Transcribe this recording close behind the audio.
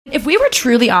If we were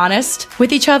truly honest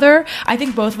with each other, I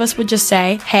think both of us would just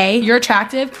say, hey, you're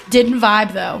attractive. Didn't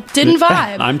vibe, though. Didn't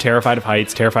vibe. I'm terrified of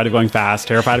heights, terrified of going fast,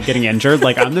 terrified of getting injured.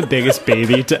 Like, I'm the biggest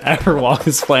baby to ever walk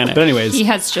this planet. But anyways. He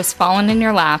has just fallen in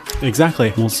your lap.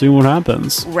 Exactly. We'll see what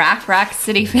happens. Rack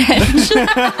City Fish.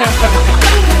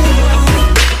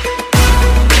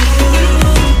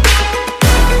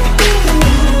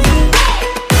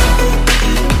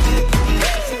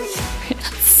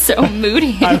 So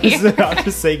moody. I was about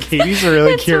to say, Katie's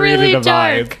really It's curated really a vibe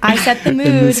dark. I set the mood.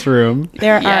 in this room.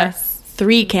 There Yes. are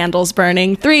 3 candles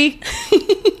burning. 3.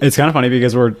 It's kind of funny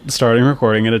because we're starting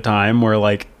recording at a time where,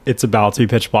 like, it's about to be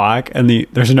pitch black and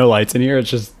there's no lights in here. It's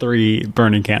just 3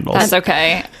 burning candles. That's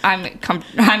okay.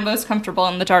 I'm most comfortable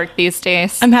in the dark these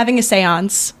days. I'm having a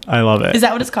seance. I love it. Is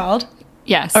that what it's called?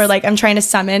 Yes. Or like I'm trying to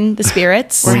summon the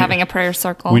spirits? We're having a prayer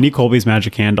circle. We need Colby's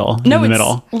magic candle in the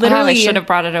middle. Literally I should have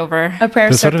brought it over. a prayer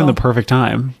This would have circle. been the perfect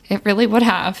time. It really would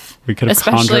have. We could have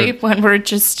Especially conjured- when we're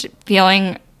just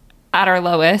feeling at our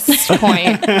lowest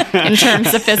point in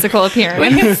terms of physical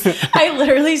appearance. I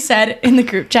literally said in the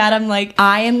group chat, I'm like,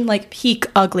 I am like peak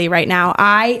ugly right now.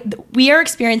 We are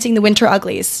experiencing the winter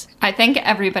uglies. I think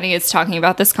everybody is talking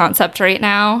about this concept right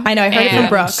now. I know. I heard it from And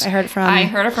Brooke. I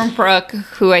heard it from Brooke,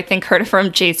 who I think heard it from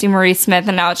JC Marie Smith,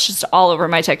 and now it's just all over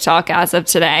my TikTok as of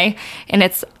today. And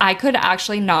I could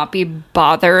actually not be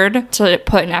bothered to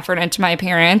put an effort into my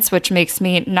appearance, which makes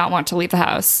me not want to leave the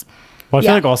house. Well, I Yeah.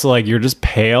 feel like also, like, you're just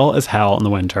pale as hell in the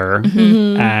winter.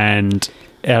 Mm-hmm. And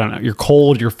I don't know, you're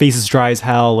cold, your face is dry as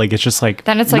hell. Like, it's just like...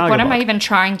 Then it's like, not a what good am I look. even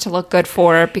trying to look good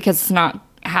for? Because it's not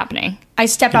happening. I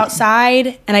step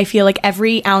outside and I feel like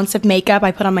every ounce of makeup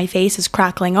I put on my face is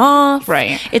crackling off.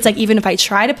 Right. It's like even if I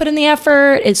try to put in the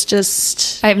effort, it's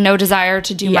just... I have no desire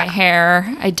to do my Yeah.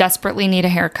 hair. I desperately need a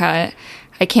haircut.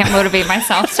 I can't motivate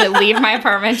myself to leave my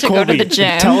apartment to go to the Colby,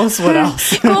 gym. Tell us what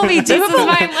else. Colby, do you This have is a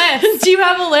my list. Do you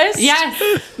have a list?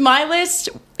 Yes. My list,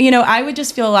 I would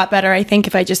just feel a lot better, I think,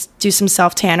 if I just do some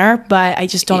self-tanner, but I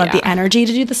just don't have the Yeah. energy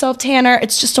to do the self-tanner.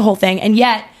 It's just a whole thing. And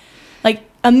yet, like,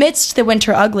 amidst the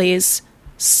winter uglies,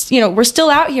 we're still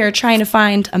out here trying to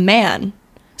find a man.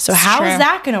 So how is true.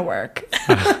 that going to work?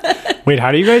 Wait,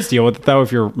 how do you guys deal with it, though,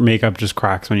 if your makeup just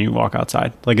cracks when you walk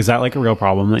outside? Like, is that, like, a real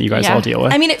problem that you guys Yeah. all deal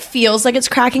with? I mean, it feels like it's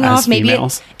cracking As off. Maybe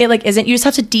females? it like isn't. You just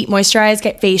have to deep moisturize,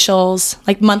 get facials,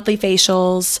 like monthly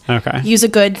facials. Okay. Use a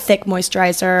good thick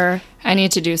moisturizer. I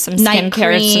need to do some Night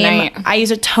skincare cream. tonight. I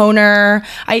use a toner.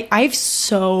 I have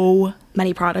so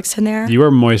many products in there. You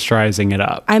are moisturizing it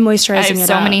up. I'm I moisturizing have it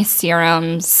so up. many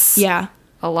serums. Yeah.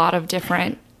 A lot of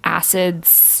different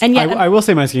acids. And I, yet, I will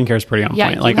say my skincare is pretty on Yeah,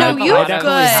 point. you Like, have I, a lot I of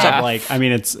definitely good have, like, I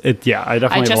mean, I definitely I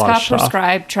have a just lot got of stuff.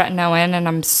 prescribed tretinoin, and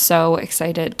I'm so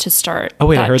excited to start. Oh,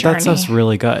 wait, I that heard journey. that stuff's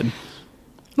really good.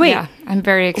 wait, Yeah, I'm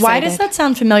very excited. why does that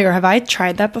sound familiar? Have I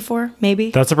tried that before? Maybe.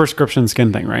 That's a prescription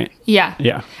skin thing, right? Yeah.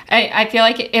 Yeah. I feel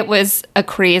like it was a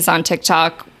craze on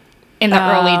TikTok in the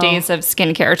early days of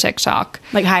skincare TikTok.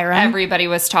 Like Hiram? Everybody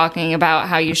was talking about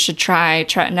how you should try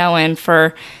tretinoin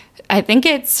for, I think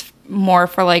it's more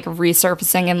for like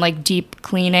resurfacing and like deep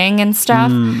cleaning and stuff.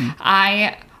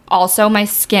 My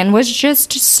skin was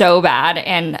just so bad,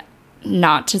 and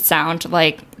not to sound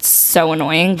like so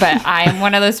annoying, but I am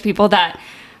one of those people that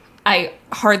I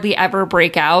hardly ever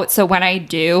break out. So when I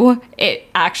do, it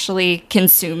actually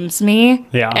consumes me.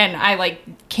 Yeah. And I like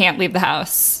can't leave the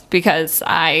house because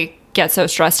I get so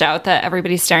stressed out that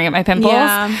everybody's staring at my pimples.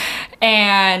 Yeah.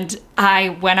 And I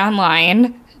went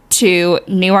online to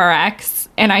New RX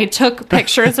and I took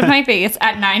pictures of my face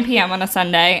at 9 p.m. on a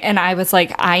Sunday, and I was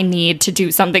like, I need to do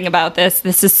something about this.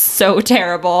 This is so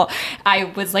terrible. I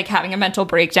was like having a mental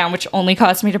breakdown, which only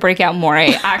caused me to break out more.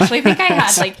 I actually think I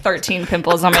had like 13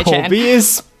 pimples on my chin. Colby is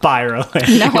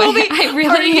spiraling. No, I really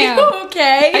Are am. you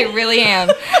okay? I really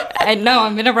am. I know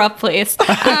I'm in a rough place. But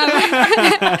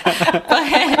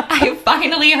I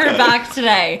finally heard back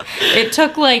today. It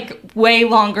took like way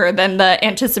longer than the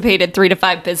anticipated 3 to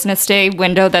 5 business day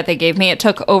window that they gave me. It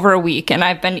took over a week, and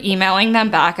I've been emailing them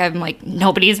back. I'm like,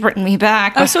 nobody's written me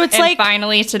back. Oh, so it's and like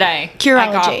finally today, Curology.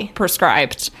 I got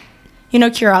prescribed. You know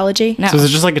Curology? No. So is it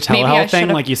just like a Maybe I telehealth thing?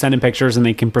 should've- Like you send in pictures and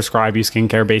they can prescribe you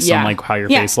skincare based Yeah. on like how your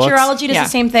Yeah, face looks? Curology does Yeah. the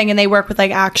same thing, and they work with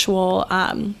like actual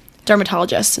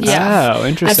dermatologists and stuff. Oh, This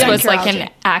interesting. was like Curology. an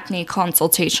acne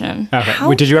consultation. Okay. How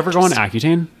Wait, did you ever go on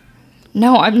interesting. Accutane?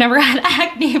 No, I've never had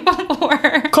acne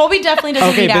before. Colby definitely doesn't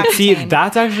Okay, need but see, Accutane.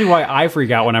 that's actually why I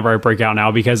freak out whenever I break out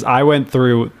now, because I went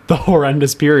through the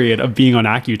horrendous period of being on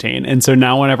Accutane, and so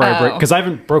now whenever I break, because I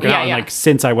haven't broken Yeah, out in yeah. like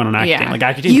since I went on Accutane. Yeah. Like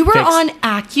Accutane. You were fixed- on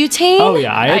Accutane? Oh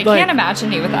yeah, I I had like. can't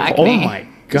imagine you with acne. Oh my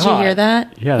God. Did you hear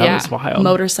that? Yeah, that Yeah. was wild.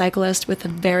 Motorcyclist with a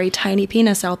very tiny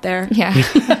penis out there. Yeah.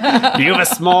 You have a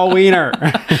small wiener.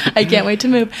 I can't wait to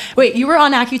move. Wait, you were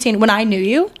on Accutane when I knew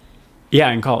you? Yeah,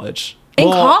 in college. In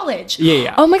Well, college?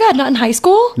 Yeah. Oh my God, not in high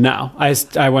school? No,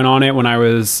 I went on it when I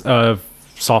was a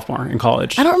sophomore in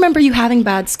college. I don't remember you having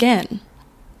bad skin.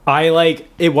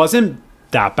 It wasn't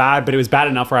that bad, but it was bad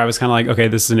enough where I was kind of like, okay,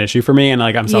 this is an issue for me, and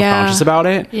like I'm self-conscious about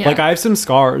it. Yeah. Like I have some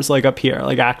scars like up here,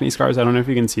 like acne scars. I don't know if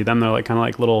you can see them. They're like kind of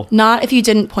like little. Not if you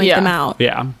didn't point Yeah. them out.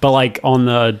 Yeah, but like on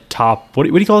the top, what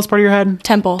do you call this part of your head?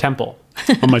 Temple. Temple.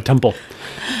 On my temple.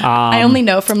 I only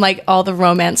know from like all the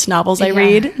romance novels I Yeah.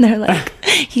 read. And they're like,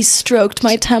 he stroked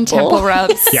my temple. Temple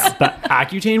rubs. Yeah, but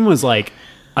Accutane was like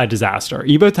a disaster.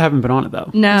 You both haven't been on it though.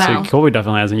 No. So Colby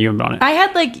definitely hasn't. You haven't been on it. I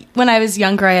had like when I was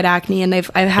younger, I had acne, and I've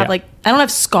had Yeah. like I don't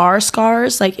have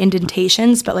scars like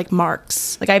indentations, but like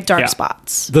marks. Like I have dark Yeah.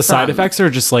 spots. The side from- effects are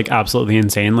just like absolutely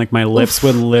insane. Like my lips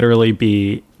would literally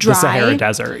be Dry? the Sahara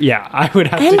Desert. Yeah, I would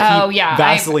have to keep Oh yeah,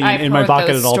 Vaseline I've in my heard pocket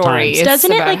those at all stories times.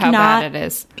 Doesn't it, about like, how not- bad it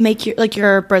is? make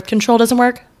your birth control doesn't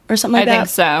work or something I like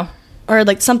think that, so. or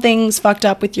like something's fucked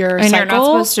up with your And cycle. you're not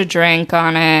supposed to drink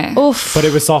on it. Oof. But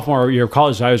it was sophomore year of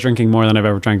college. So I was drinking more than I've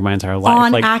ever drank in my entire life.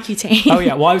 On like, Accutane. oh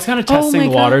yeah. Well, I was kind of Oh testing my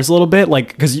the God. waters a little bit, like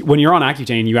because when you're on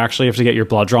Accutane, you actually have to get your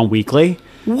blood drawn weekly.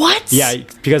 What? Yeah,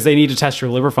 because they need to test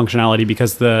your liver functionality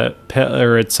because the pill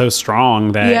or it's so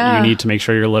strong that Yeah. you need to make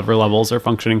sure your liver levels are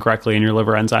functioning correctly and your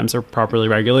liver enzymes are properly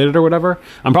regulated or whatever.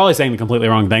 I'm probably saying the completely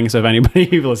wrong thing. So if anybody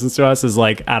who listens to us is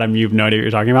like, Adam, you've no idea what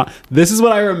you're talking about. This is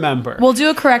what I remember. We'll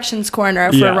do a corrections corner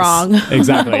if we're Yes, wrong.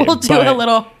 exactly. We'll do But- a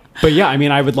little. But yeah, I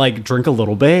mean, I would like drink a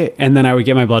little bit and then I would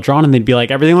get my blood drawn and they'd be like,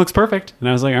 everything looks perfect. And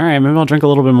I was like, all right, maybe I'll drink a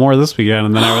little bit more this weekend.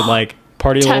 And then I would like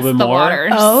party a Test little bit the more.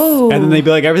 waters. Oh. And then they'd be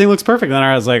like, everything looks perfect. And then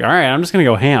I was like, all right, I'm just going to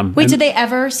go ham. Wait, And did they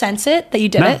ever sense it that you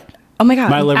did No. it? Oh my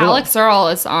God. my liver? Alex Earl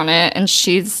is on it, and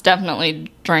she's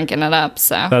definitely drinking it up.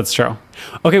 So That's true.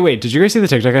 Okay, wait, did you guys see the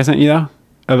TikTok I sent you though?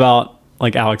 About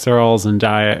like Alex Earls and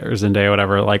Zendaya or Zendaya,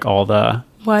 whatever, like all the.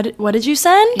 What did you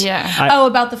send? yeah, Oh,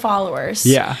 about the followers.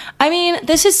 Yeah. I mean,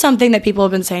 this is something that people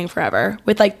have been saying forever.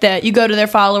 With like you go to their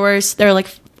followers, they're like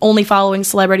only following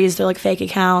celebrities, they're like fake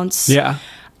accounts. Yeah.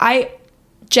 I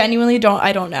genuinely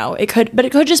don't know. It could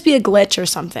just be a glitch or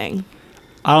something.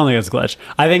 I don't think it's a glitch.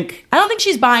 I I don't think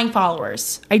she's buying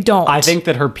followers. I don't. think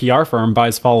that her PR firm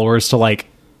buys followers to like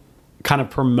kind of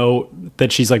promote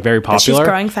that she's like very she's popular.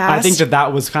 growing fast. I think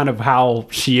that was kind of how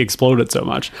she exploded so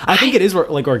much. I think it is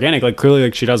like organic. Like clearly,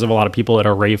 like she does have a lot of people that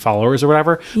are rave followers or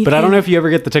whatever. But I don't think- know if you ever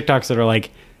get the TikToks that are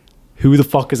like, who the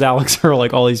fuck is Alex Earl?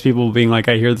 Like all these people being like,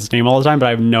 I hear this name all the time, but I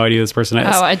have no idea who this person is.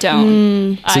 Oh, I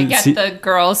don't. I So- get see- the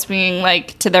girls being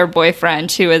like to their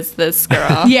boyfriend, who is this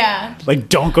girl? Yeah. Like,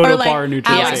 don't go to Or a bar in New like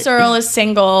Jersey. Alex Earl is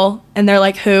single, and they're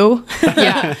like, who?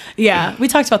 Yeah. Yeah, we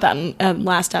talked about that in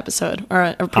last episode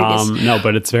or previous. No,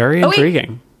 but it's very Oh, wait.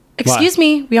 intriguing. Excuse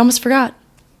me, we almost forgot.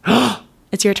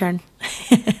 It's your turn.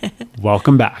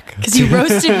 Welcome back. Because you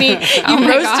roasted me. You my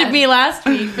roasted God. me last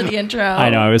week for the intro. I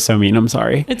know I was so mean. I'm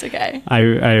sorry. It's okay.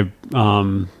 I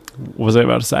what was I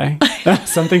about to say?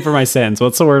 Something for my sins.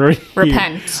 What's the word?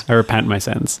 Repent. I repent my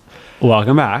sins.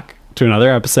 Welcome back to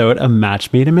another episode of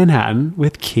Match Made in Manhattan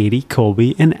with Katie,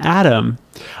 Colby, and Adam.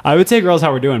 I would say, girls,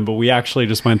 how we're doing, but we actually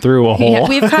just went through a whole Yeah,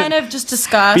 we've kind of just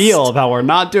discussed feel of how we're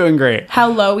not doing great. how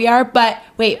low we are. But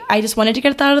wait, I just wanted to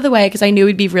get that out of the way because I knew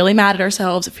we'd be really mad at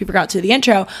ourselves if we forgot to do the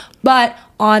intro. But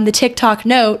on the TikTok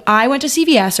note, I went to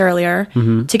CVS earlier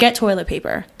to get toilet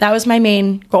paper. That was my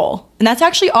main goal. And that's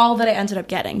actually all that I ended up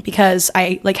getting because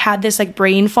I like had this like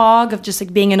brain fog of just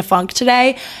like being in a funk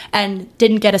today and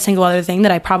didn't get a single other thing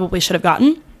that I probably should have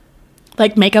gotten.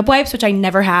 Like makeup wipes, which I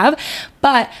never have.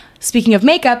 But speaking of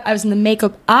makeup, I was in the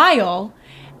makeup aisle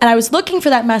and I was looking for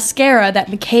that mascara that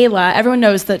Michaela, everyone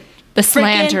knows that The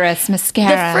slanderous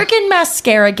mascara. the freaking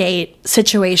mascara gate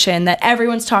situation that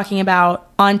everyone's talking about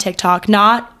on TikTok,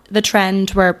 not the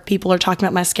trend where people are talking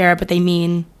about mascara, but they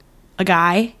mean a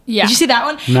guy. Yeah. Did you see that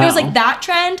one? No. It was like that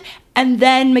trend. And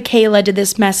then Michaela did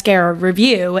this mascara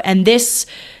review and this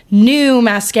new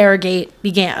mascara gate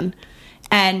began.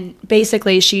 And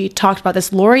basically she talked about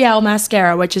this L'Oreal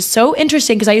mascara, which is so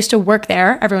interesting because I used to work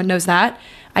there. Everyone knows that.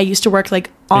 I used to work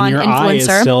like on And your eye is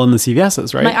influencer. still in the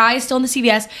CVS's, right? My eye is still in the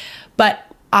CVS, but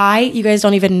you guys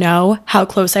don't even know how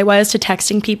close I was to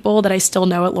texting people that I still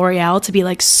know at L'Oreal to be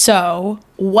like, so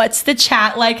what's the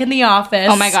chat like in the office?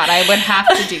 Oh my God, I would have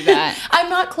to do that. I'm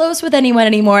not close with anyone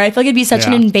anymore. I feel like it'd be such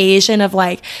an Yeah. invasion of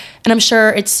like, and I'm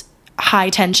sure it's high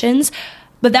tensions,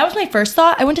 but that was my first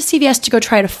thought. I went to CVS to go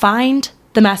try to find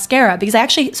the mascara because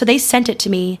so they sent it to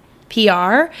me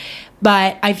PR,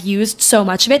 but I've used so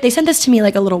much of it. They sent this to me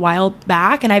like a little while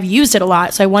back, and I've used it a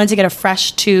lot. So I wanted to get a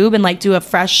fresh tube and like do a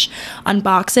fresh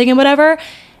unboxing and whatever.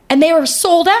 And they were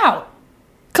sold out,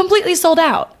 completely sold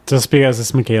out. Just because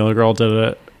this Michaela girl did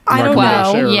it. I don't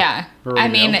recommendation know. or- Yeah. or I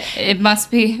review. mean, it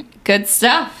must be good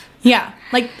stuff. Yeah,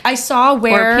 like I saw Or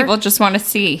where people just want to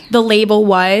see. the label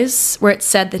was, where it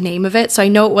said the name of it. So I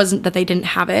know it wasn't that they didn't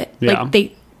have it. Yeah. Like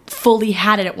they fully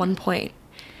had it at one point.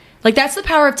 Like that's the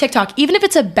power of TikTok. Even if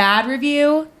it's a bad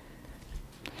review,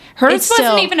 Hers It's wasn't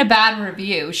still- even a bad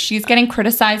review. She's getting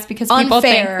criticized because people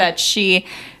Unfair. think that she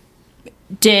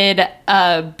did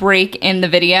a break in the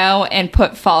video and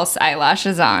put false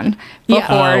eyelashes on Yeah.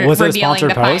 before Was it a revealing the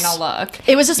sponsored post? final look.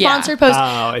 it was a Yeah. sponsored post. Oh,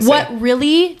 I see. What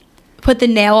really put the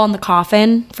nail on the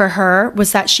coffin for her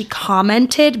was that she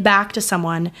commented back to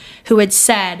someone who had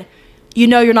said, you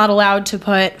know, you're not allowed to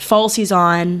put falsies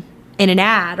on in an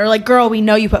ad, or like, girl, we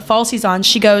know you put falsies on.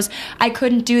 She goes, I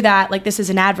couldn't do that. Like, this is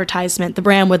an advertisement. The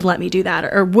brand wouldn't let me do that,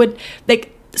 or would,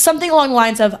 like, something along the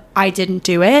lines of, I didn't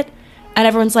do it. And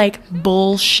everyone's like,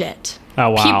 bullshit.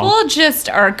 Oh, wow. People just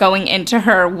are going into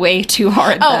her way too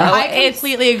hard. Oh, though. I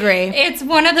completely agree. It's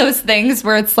one of those things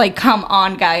where it's like, come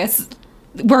on, guys.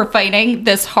 We're fighting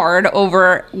this hard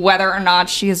over whether or not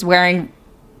she's wearing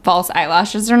false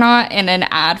eyelashes or not in an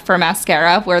ad for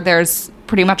mascara where there's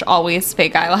pretty much always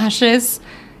fake eyelashes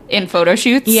in photo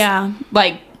shoots. Yeah.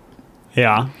 Like,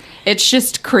 Yeah. it's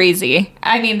just crazy.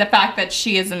 I mean, the fact that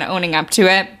she isn't owning up to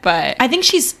it, but I think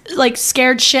she's like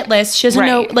scared shitless. She doesn't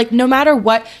know, Right. like, no matter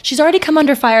what, she's already come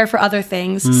under fire for other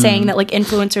things, saying that like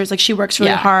influencers, like she works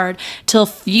really Yeah. hard till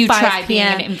you 5 try being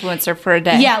p.m. an influencer for a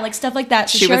day. Yeah, like stuff like that.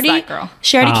 So She was already, that girl.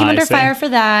 She already came I under see. fire for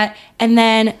that. And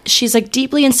then she's like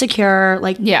deeply insecure.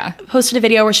 Like, Yeah. posted a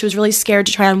video where she was really scared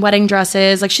to try on wedding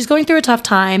dresses. Like, she's going through a tough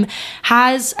time,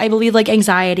 has, I believe, like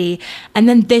anxiety. And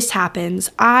then this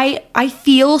happens. I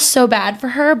feel so bad for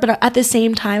her, but at the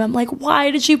same time, I'm like,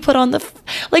 why did you put on the,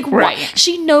 like, Right.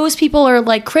 She knows people are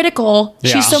like critical.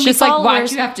 Yeah. She's so It's many just like, why'd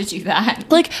followers. you have to do that?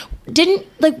 Like, didn't,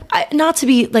 like, not to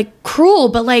be like cruel,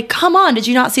 but like, come on, did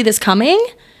you not see this coming?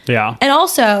 Yeah. And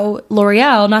also,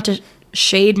 L'Oreal, not to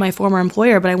shade my former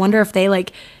employer, but I wonder if they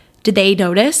like, did they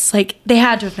notice? Like, they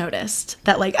had to have noticed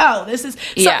that, like, oh, this is,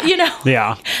 Yeah. you know,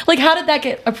 Yeah. like, how did that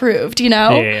get approved? You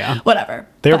know, Yeah. whatever.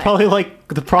 They were But- probably like,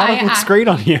 the product I- looks great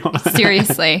on you.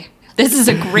 Seriously. This is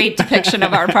a great depiction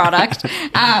of our product.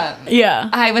 yeah.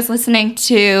 I was listening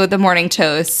to the Morning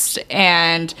Toast,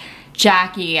 and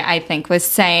Jackie, I think, was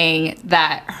saying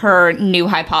that her new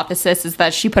hypothesis is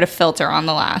that she put a filter on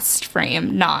the last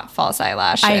frame, not false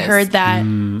eyelashes. I heard that.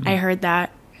 I heard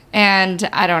that. And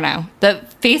I don't know. The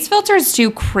face filters do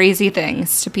crazy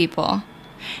things to people.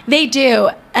 They do,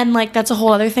 and like that's a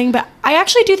whole other thing. But I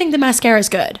actually do think the mascara is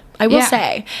good. I will Yeah.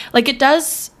 say, like, it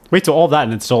does. Wait, so all that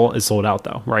and it still is sold out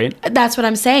though, right? That's what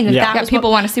I'm saying. Like, Yeah. that Yeah, was people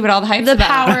what- want to see what all the hype's the about.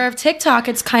 power of TikTok.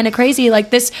 It's kind of crazy. Like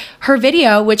this, her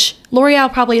video, which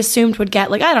L'Oreal probably assumed would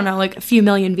get like, I don't know, like a few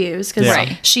million views because Yeah.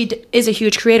 Right. she is a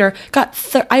huge creator. Got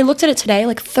I looked at it today,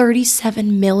 like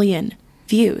 37 million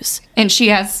views. And she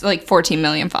has like 14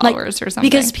 million Like, followers or something.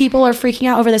 because people are freaking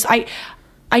out over this.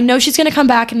 I know she's gonna come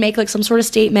back and make like some sort of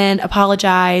statement,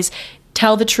 apologize,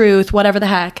 tell the truth, whatever the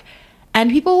heck,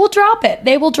 and people will drop it.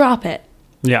 They will drop it.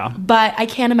 Yeah. But I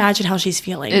can't imagine how she's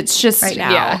feeling. it's just, right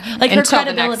now. yeah. Like her until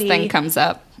the next credibility, thing comes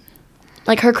up.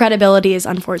 like her credibility is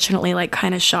unfortunately like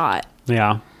kind of shot.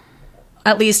 Yeah.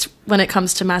 At least when it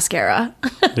comes to mascara.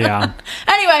 Yeah.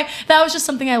 Anyway, that was just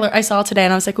something I saw today,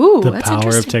 and I was like, "Ooh, The that's power of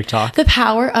interesting." TikTok. The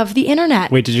power of the internet.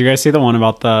 Wait, did you guys see the one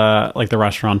about the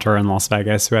restaurateur in Las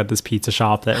Vegas who had this pizza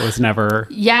shop that was never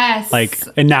Yes.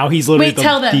 and now he's literally Wait,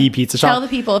 tell them. the pizza shop. Tell the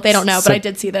people if they don't know, So- but I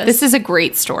did see this. This is a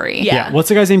great story. Yeah. Yeah. What's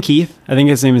the guy's name? Keith? I think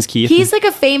his name is Keith. He's like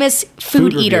a famous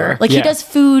food Food eater. reviewer. Like Yeah. he does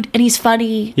food, and he's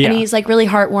funny, Yeah. and he's like really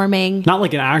heartwarming. not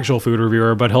like an actual food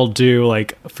reviewer, but he'll do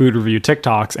like food review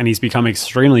TikToks, and he's become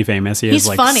extremely famous. He He's has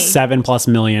like funny. 7+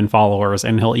 million followers,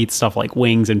 and he'll eat stuff like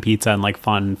wings and pizza and like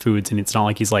fun foods. And it's not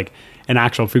like he's like an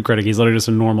actual food critic. He's literally just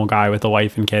a normal guy with a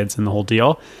wife and kids and the whole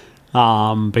deal.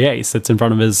 But yeah, he sits in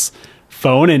front of his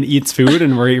phone and eats food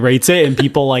and rates it, and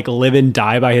people like live and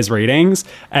die by his ratings,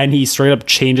 and he straight up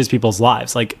changes people's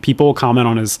lives. Like people will comment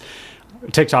on his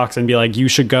TikToks and be like, you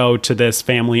should go to this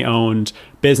family owned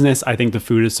business. I think the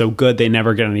food is so good. They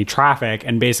never get any traffic.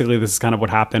 And basically this is kind of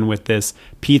what happened with this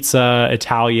pizza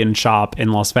Italian shop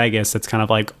in Las Vegas. It's kind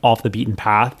of like off the beaten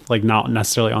path, like not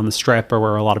necessarily on the strip or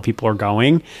where a lot of people are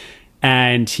going.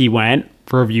 And he went,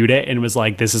 reviewed it, and was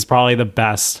like, this is probably the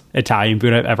best Italian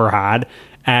food I've ever had.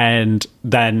 And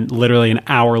then literally an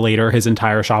hour later, his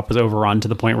entire shop was overrun to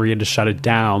the point where he had to shut it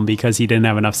down because he didn't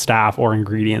have enough staff or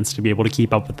ingredients to be able to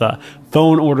keep up with the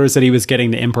phone orders that he was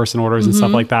getting, the in-person orders and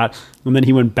stuff like that. And then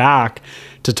he went back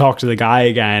to talk to the guy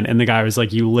again. And the guy was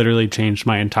like, you literally changed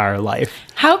my entire life.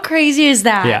 How crazy is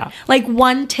that? Yeah. Like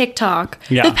one TikTok.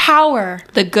 Yeah. The power.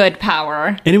 The good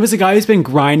power. And it was a guy who's been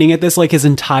grinding at this like his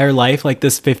entire life, like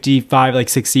this 55, like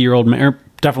 60-year-old man, or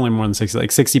definitely more than 60, like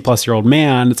 60-plus-year-old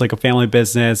man. It's like a family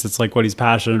business. It's like what he's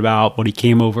passionate about, what he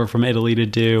came over from Italy to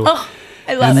do. Oh,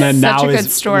 I love and it. then Such now a good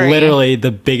is story. literally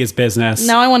the biggest business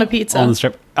Now I want a pizza. on the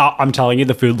strip. I'm telling you,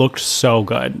 the food looked so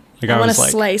good. Like I want a was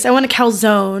like, slice. I want a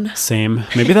calzone. same.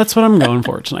 Maybe that's what I'm going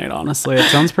for tonight, honestly. It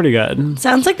sounds pretty good.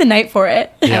 Sounds like the night for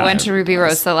it. Yeah. I went to Ruby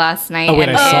Rosa last night Oh, wait,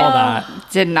 and I saw it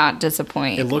that. did not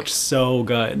disappoint. It looked so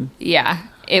good. Yeah,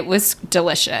 it was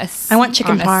delicious. I want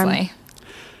chicken parm. honestly.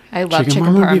 I love Chicken chicken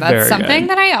parm would parm. be That's very something good.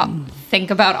 that I think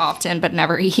about often but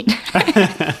never eat.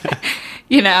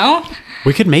 You know?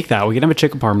 We could make that. We could have a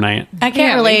chicken parm night. I can't Yeah,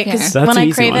 we relate can. because That's when an I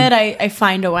easy crave one. it, I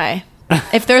find a way.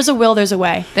 If there's a will, there's a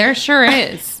way. There sure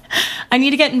is. I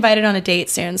need to get invited on a date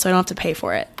soon so I don't have to pay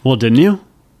for it. Well, didn't you?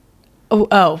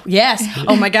 Oh, yes.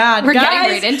 Oh my God. We're Guys,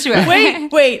 getting right into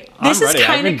it. Wait. This I'm is ready. I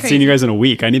kind haven't of crazy. seen you guys in a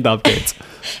week. I need the updates.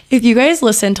 If you guys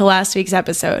listened to last week's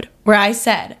episode where I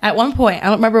said at one point, I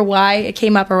don't remember why it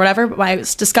came up or whatever, but I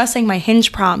was discussing my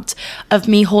Hinge prompt of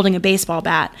me holding a baseball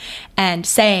bat and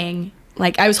saying,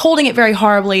 like, I was holding it very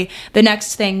horribly. The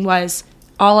next thing was,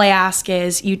 all I ask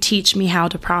is you teach me how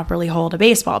to properly hold a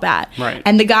baseball bat. Right.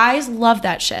 And the guys love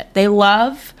that shit. They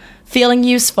love feeling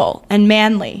useful and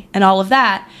manly and all of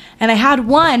that. And I had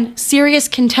one serious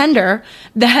contender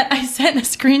that I sent a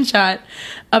screenshot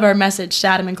of our message to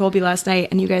Adam and Colby last night,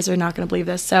 and you guys are not going to believe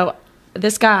this. So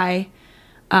this guy,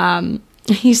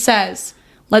 he says,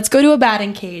 let's go to a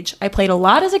batting cage. I played a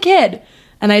lot as a kid.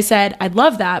 And I said, I'd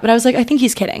love that. But I was like, I think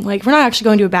he's kidding. Like, we're not actually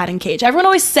going to a batting cage. Everyone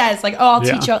always says, like, oh, I'll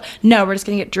teach you. No, we're just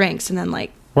going to get drinks. And then,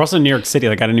 like, We're also in New York City.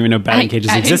 Like, I didn't even know batting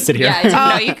cages existed here. Yeah, I didn't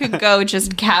know you could go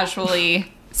just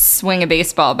casually swing a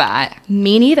baseball bat.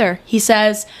 me neither. He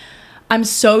says, I'm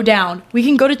so down. We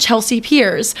can go to Chelsea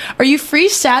Piers. Are you free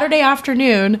Saturday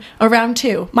afternoon around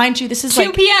 2? Mind you, this is 2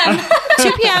 like p.m.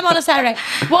 2 p.m. on a Saturday.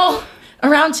 Well,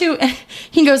 around 2.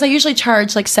 He goes, I usually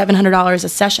charge like $700 a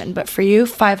session, but for you,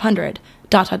 $500. ...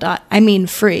 I mean,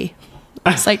 free.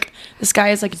 It's like, this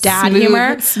guy is like dad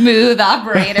humor. Smooth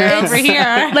operator over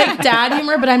here. Like dad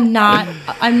humor, but I'm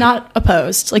not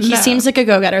opposed. Like, he No. seems like a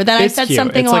go-getter. Then It's I said cute.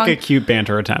 something It's along, like a cute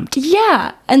banter attempt.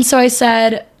 yeah. And so I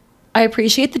said, I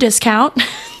appreciate the discount.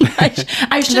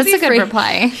 I should That's be a good free.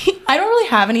 reply. I don't really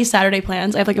have any Saturday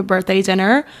plans. I have like a birthday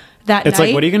dinner that It's night.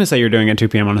 like, what are you going to say you're doing at 2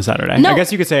 p.m. on a Saturday? No. I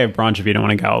guess you could say a brunch if you don't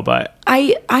want to go, but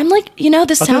I'm like,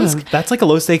 this sounds. that's like a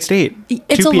low stakes date.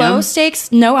 It's 2 a p.m.? low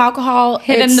stakes, no alcohol.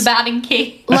 Hit in It's- the batting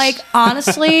cage. Like,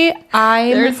 honestly,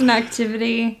 There's an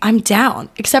activity. I'm down.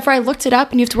 Except for I looked it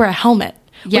up and you have to wear a helmet.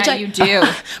 Yeah, you do.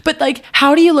 But like,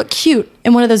 how do you look cute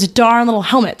in one of those darn little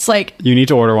helmets? Like, You need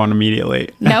to order one immediately.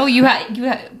 No, you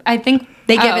have. I think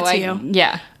They give it to you.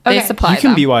 Yeah, Okay. they supply You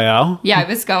can them. BYO. Yeah, I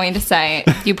was going to say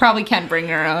you probably can bring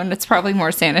your own. It's probably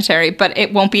more sanitary, but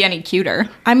it won't be any cuter.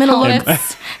 I'm gonna look.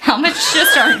 Helmets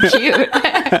just aren't cute.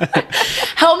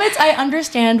 Helmets, I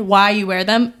understand why you wear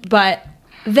them, but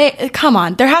come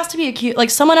on. There has to be a cute, like,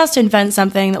 someone has to invent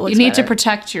something that looks You need to better.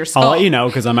 protect your skull. I'll let you know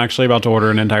because I'm actually about to order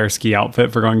an entire ski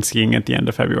outfit for going skiing at the end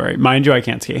of February. Mind you, I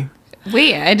can't ski.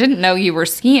 Wait, I didn't know you were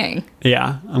skiing.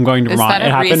 Yeah, I'm going to Is Vermont. that It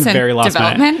a happened recent very last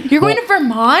development? minute. You're going to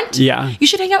Vermont? Yeah. You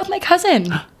should hang out with my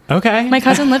cousin. Okay. My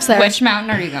cousin lives there. Which mountain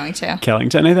are you going to?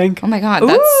 Killington, I think. Oh my god,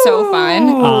 that's so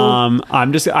fun.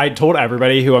 I told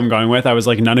everybody who I'm going with, I was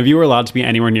like, none of you are allowed to be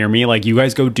anywhere near me. Like, you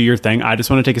guys go do your thing. I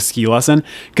just want to take a ski lesson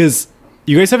because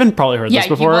you guys haven't probably heard Yeah, this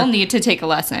you before. will need to take a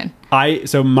lesson.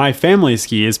 So my family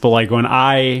skis, but like when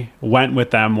I went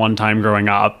with them one time growing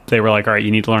up, they were like, all right,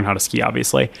 you need to learn how to ski,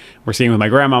 obviously. We're skiing with my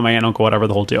grandma, my aunt, uncle, whatever,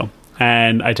 the whole deal.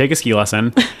 And I take a ski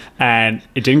lesson and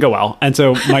it didn't go well. And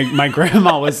so my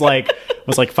grandma was like,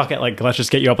 fuck it, like, let's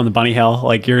just get you up on the bunny hill.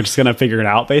 Like, you're just gonna figure it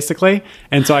out, basically.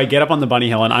 And so I get up on the bunny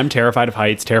hill and I'm terrified of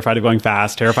heights, terrified of going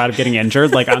fast, terrified of getting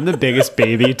injured. Like, I'm the biggest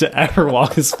baby to ever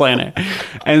walk this planet.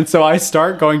 And so I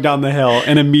start going down the hill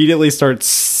and immediately start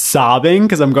sobbing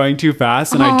because I'm going too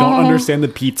fast and I don't understand the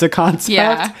pizza concept.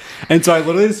 Yeah. And so I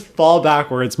literally just fall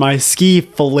backwards. My ski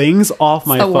flings off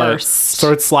my the foot, worst.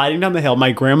 starts sliding down the hill.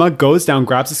 My grandma goes down,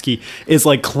 grabs a ski, is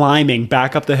like climbing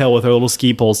back up the hill with her little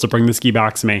ski poles to bring the ski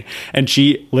back to me. And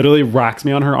she literally racks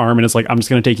me on her arm and is like, I'm just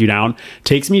going to take you down.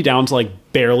 Takes me down to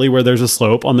like barely where there's a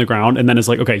slope on the ground. And then is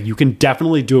like, okay, you can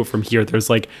definitely do it from here. There's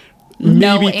like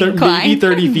no maybe incline. maybe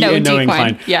 30 feet No and no decline.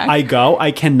 incline. Yeah.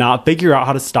 I cannot figure out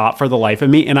how to stop for the life of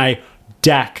me, and I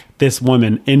deck this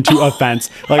woman into a fence.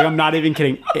 Like, I'm not even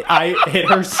kidding. I hit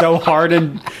her so hard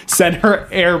and sent her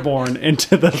airborne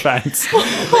into the fence.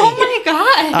 Oh my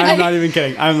god! I'm not even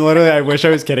kidding. I wish I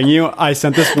was kidding you. I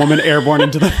sent this woman airborne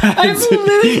into the fence. I'm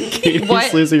losing. Katie's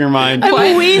What? losing her mind.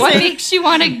 What makes you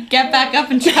want to get back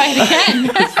up and try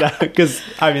it again? Because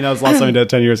I mean, that was the last time I did it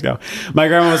 10 years ago. My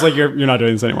grandma was like, "You're not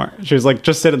doing this anymore." She was like,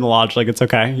 "Just sit in the lodge. Like, it's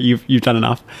okay. You've done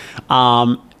enough."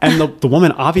 And the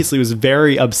woman obviously was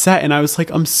very upset, and I was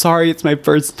like, "I'm sorry, it's my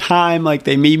first time. Like,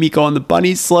 they made me go on the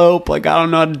bunny slope. Like, I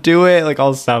don't know how to do it. Like,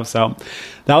 all this stuff." So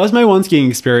that was my one skiing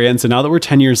experience. And now that we're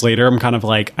 10 years later, I'm kind of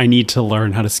like, I need to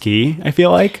learn how to ski. I feel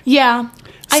like. Yeah.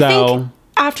 I So- think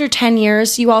after 10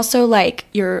 years, you also like,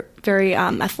 you're very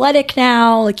athletic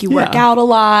now. Like, you work Yeah. out a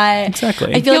lot.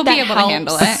 Exactly. I feel You'll like be that able to helps.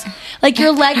 handle it. Like,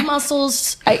 your leg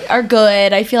muscles are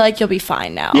good. I feel like you'll be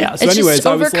fine now. Yeah, so it's anyways, just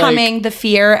I was overcoming the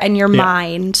fear and your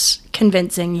mind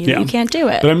convincing you that you can't do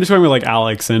it. But I'm just going with like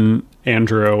Alex and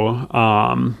Andrew,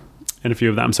 and a few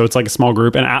of them. So it's like a small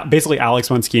group. And basically,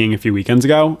 Alex went skiing a few weekends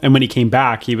ago. And when he came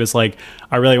back, he was like,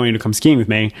 "I really want you to come skiing with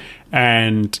me,"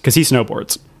 and because he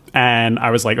snowboards. And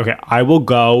I was like, "Okay, I will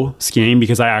go skiing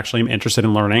because I actually am interested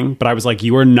in learning." But I was like,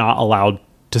 "You are not allowed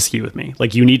to ski with me.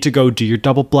 Like, you need to go do your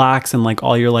double blacks and like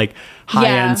all your like high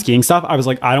end skiing stuff." I was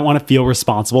like, "I don't want to feel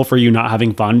responsible for you not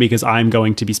having fun because I'm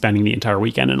going to be spending the entire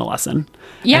weekend in a lesson."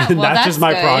 Yeah, And well, that's just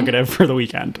my good. prerogative for the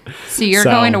weekend. So you're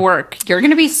going to work. You're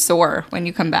going to be sore when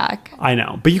you come back. I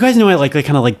know, but you guys know I like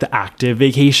kind of like the active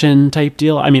vacation type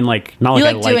deal. I mean, like not You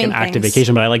like like I like doing an active things.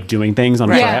 vacation, but I like doing things on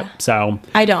a Right. trip. So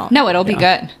I don't. No, it'll be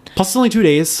good. plus it's only 2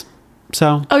 days.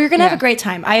 So Oh, you're going to have Yeah. a great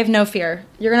time. I have no fear.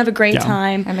 You're going to have a great Yeah.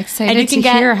 time. I'm excited And you to can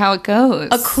get hear how it goes.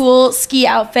 a cool ski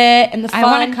outfit and the fun. I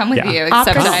want to come with Yeah. you,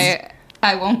 except Opera.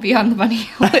 I won't be on the bunny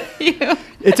hill with you.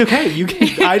 it's okay. You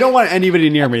can. I don't want anybody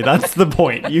near me. That's the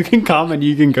point. You can come and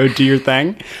you can go do your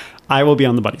thing. I will be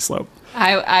on the bunny slope.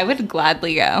 I would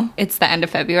gladly go. It's the end of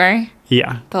February,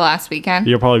 Yeah, the last weekend.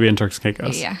 you'll probably be in Turks and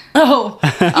Caicos. Yeah. Oh, you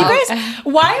guys,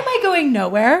 why am I going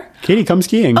nowhere? Katie, come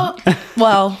skiing.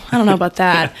 Well, I don't know about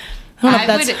that. I don't know if I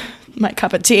that's would- my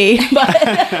cup of tea,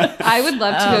 but I would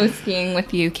love to go skiing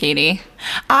with you, Katie.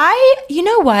 you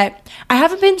know what? I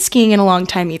haven't been skiing in a long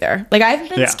time either. Like, I haven't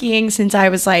been Yeah. skiing since I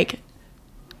was like,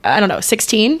 I don't know,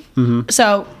 16.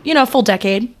 So, a full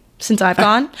decade since I've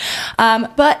gone.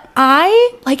 But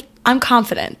I'm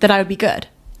confident that I would be good.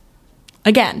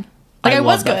 Again. Like, I I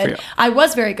was love that for good. you. I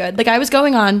was very good. Like, I was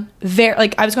going on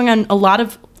a lot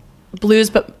of blues,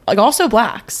 but like also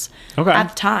blacks Okay. at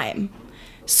the time.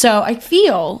 So I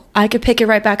feel I could pick it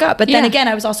right back up. But then Yeah. again,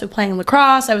 I was also playing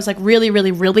lacrosse. I was like really,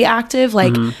 really, really active.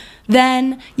 Like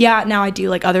then, now I do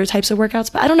like other types of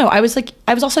workouts. But I don't know. I was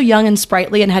also young and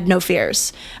sprightly and had no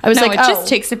fears. I was No, like, it just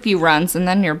takes a few runs and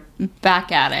then you're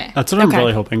back at it. That's what I'm Okay.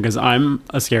 really hoping because I'm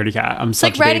a scaredy cat. I'm it's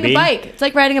such like a riding baby. a bike. It's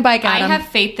like riding a bike, I Adam. have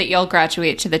faith that you'll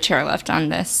graduate to the chairlift on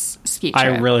this ski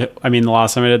trip. I mean, the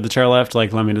last time I did the chairlift,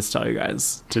 like, let me just tell you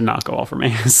guys, did not go well for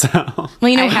me. So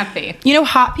well, I have faith.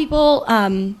 Hot people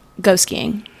go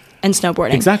skiing and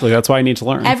snowboarding. exactly, that's why I need to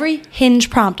learn. Every Hinge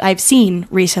prompt I've seen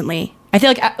recently, I feel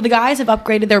like the guys have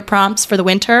upgraded their prompts for the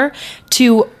winter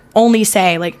to only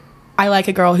say like, I like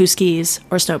a girl who skis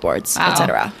or snowboards, Wow.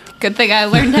 etc. Good thing I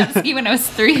learned how to ski when I was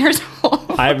 3 years old.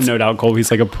 I have no doubt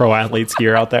Colby's like a pro athlete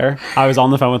skier out there. I was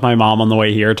on the phone with my mom on the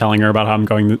way here telling her about how I'm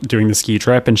doing the ski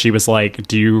trip, and she was like,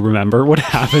 "Do you remember what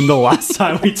happened the last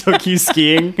time we took you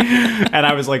skiing?" And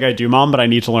I was like, "I do, Mom, but I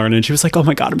need to learn." And she was like, "Oh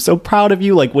my God, I'm so proud of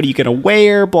you. Like, what are you gonna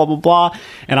wear? Blah blah blah."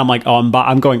 And I'm like, "Oh,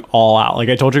 I'm going all out." Like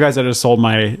I told you guys, I just sold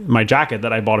my jacket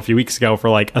that I bought a few weeks ago for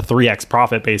like a 3x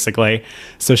profit basically.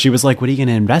 So she was like, "What are you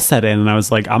gonna invest that in?" And I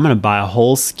was like, "I'm gonna buy a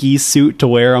whole ski suit to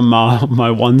wear on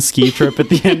my one ski trip at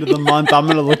the end of the month. I'm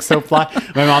gonna look so fly."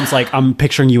 My mom's like, "I'm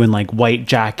picturing you in like white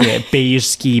jacket, beige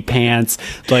ski pants.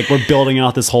 Like we're building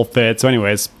out this whole fit." So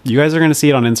anyways, you guys are gonna see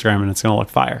it on Instagram and it's gonna look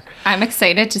fire. I'm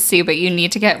excited to see, but you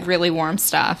need to get really warm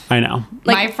stuff. I know.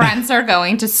 My friends are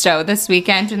going to Stowe this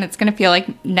weekend and it's going to feel like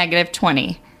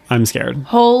 -20. I'm scared.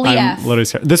 Holy I'm F. literally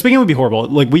scared. This weekend would be horrible.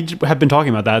 Like we have been talking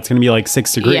about that. It's gonna be like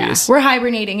 6 degrees. We're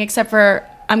hibernating, except for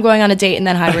I'm going on a date and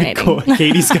then hibernating. Cool.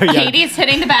 Katie's going. Yeah. Katie's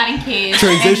hitting the batting cage.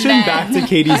 Transition and then- back to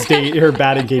Katie's date, her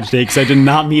batting cage date, because I did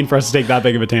not mean for us to take that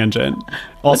big of a tangent.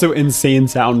 Also, insane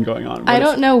sound going on. I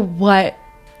don't know what,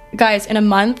 guys. In a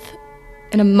month,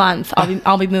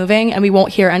 I'll be moving, and we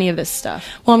won't hear any of this stuff.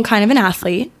 Well, I'm kind of an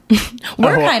athlete.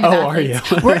 We're kind of are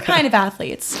athletes. you? We're kind of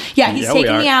athletes. Yeah, he's Yeah, we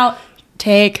taking are. me out.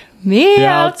 Take me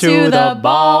out to the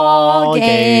ball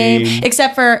game. game.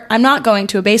 Except for I'm not going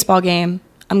to a baseball game.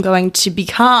 I'm going to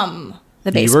become the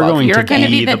You baseball. were going You're to gonna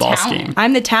be be the the ball talent. scheme.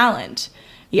 I'm the talent.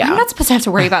 Yeah. I'm not supposed to have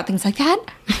to worry about things like that.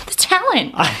 The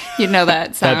talent. You know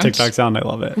that sound. That TikTok sound, I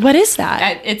love it. What is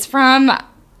that? It's from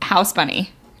House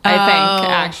Bunny, I think,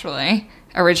 actually,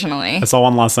 originally. I saw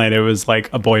one last night. It was like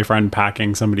a boyfriend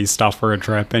packing somebody's stuff for a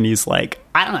trip, and he's like,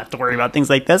 I don't have to worry about things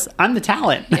like this. I'm the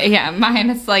talent. Yeah, mine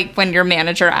is like when your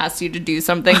manager asks you to do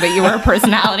something, but you were a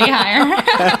personality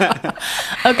hire.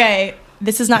 Okay,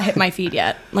 this has not hit my feed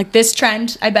yet. Like this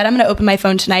trend, I bet I'm going to open my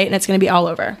phone tonight and it's going to be all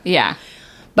over. Yeah.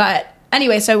 But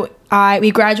anyway, so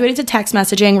we graduated to text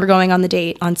messaging. We're going on the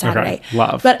date on Saturday. Okay,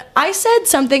 love. But I said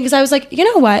something because I was like, you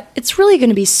know what? It's really going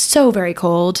to be so very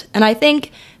cold. And I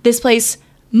think this place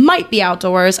might be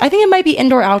outdoors. I think it might be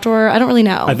indoor, outdoor. I don't really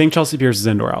know. I think Chelsea Pierce is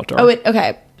indoor outdoor. Oh,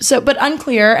 okay. So, but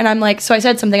unclear. And I'm like, so I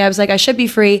said something. I was like, I should be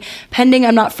free pending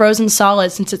I'm not frozen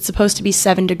solid since it's supposed to be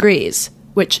 7 degrees,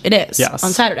 which it is Yes.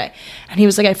 on Saturday. And he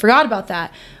was like, I forgot about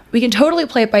that. We can totally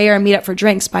play it by ear and meet up for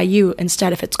drinks by you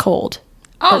instead if it's cold.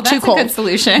 Oh, Or that's a good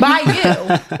solution. By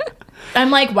you. I'm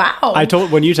like, wow. I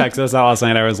told when you texted us that last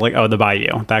night, I was like, oh, the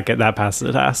Bayou. That passes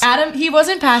the test. Adam, he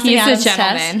wasn't passing He's a Adam's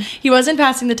gentleman. test. He wasn't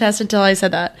passing the test until I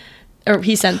said that. Or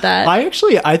he sent that.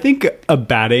 I think a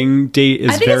batting date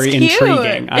is think very it's cute.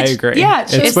 intriguing. I It's- agree. yeah,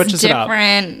 it it's switches it up.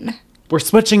 different. We're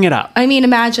switching it up. I mean,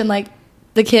 imagine like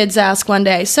the kids ask one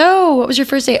day, so what was your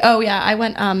first date? Oh yeah, I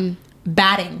went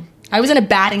batting. I was in a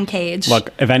batting cage.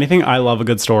 Look, if anything, I love a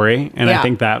good story, and Yeah. I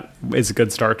think that is a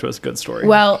good start to a good story.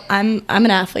 Well, I'm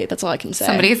an athlete. That's all I can say.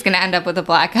 Somebody's going to end up with a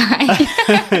black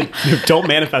eye. Don't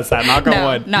manifest that. Knock on No,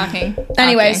 wood. knocking.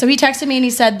 Anyway, Knocking. so he texted me and he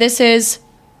said, "This is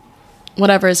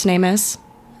whatever his name is.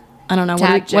 I don't know.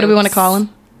 Dad What do we want to jokes. call him?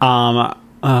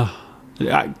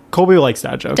 Colby likes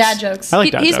dad jokes. Dad jokes. I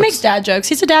like dad He jokes. makes dad jokes.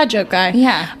 He's a dad joke guy.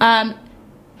 Yeah.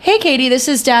 Hey, Katie, this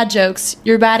is Dad Jokes,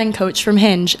 your batting coach from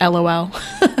Hinge, LOL.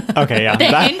 Okay, yeah. The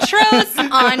That,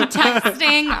 intros on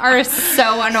texting are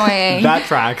so annoying. that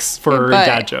tracks for But-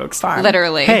 dad jokes.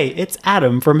 Literally. Hey, it's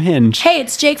Adam from Hinge. Hey,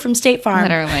 it's Jake from State Farm.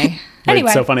 Literally. Wait,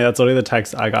 Anyway. so funny. That's literally the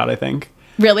text I got, I think.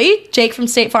 Really? Jake from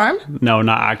State Farm? No,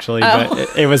 not actually. Oh.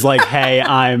 But it was like, hey,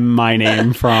 I'm my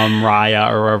name from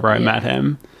Raya or wherever I met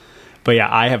him. But yeah,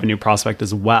 I have a new prospect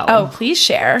as well. Oh, please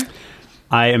share.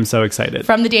 I am so excited.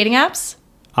 From the dating apps?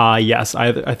 Yes,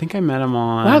 I think I met him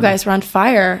on. Wow, guys, we're on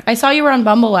fire. I saw you were on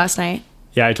Bumble last night.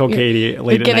 Yeah, I told Katie You're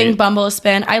late at giving night. Bumble a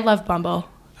spin. I love Bumble.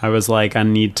 I was like, I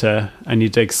need to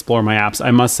explore my apps.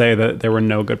 I must say that there were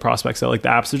no good prospects. So like the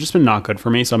apps have just been not good for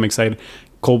me. So I'm excited.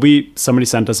 Colby, somebody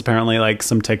sent us apparently like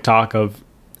some TikTok of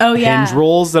Oh, yeah. Hinge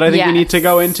rules that I think we need to Yes.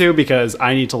 go into because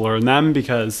I need to learn them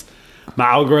because my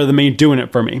algorithm ain't doing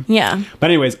it for me. Yeah. But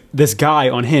anyways, this guy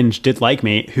on Hinge did like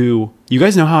me who, you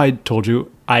guys know how I told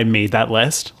you I made that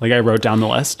list? Like I wrote down the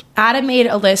list. Adam made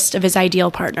a list of his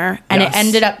ideal partner, and Yes. it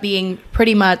ended up being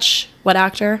pretty much what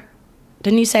actor?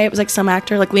 Didn't you say it was like some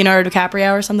actor, like Leonardo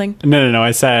DiCaprio or something? No.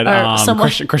 I said someone-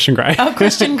 Christian Grey. Oh,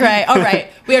 Christian Grey. All right.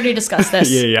 We already discussed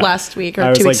this Yeah. last week I or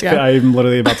was 2 weeks like, ago. I'm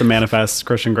literally about to manifest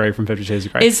Christian Grey from 50 Shades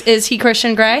of Grey. Is he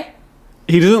Christian Grey?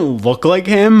 He doesn't look like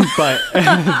him, but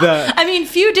I mean,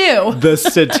 few do. the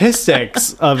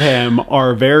statistics of him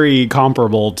are very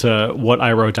comparable to what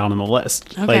I wrote down on the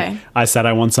list. Okay. Like I said,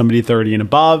 I want somebody 30 and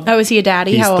above. Oh, is he a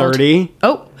daddy? He's How old? 30.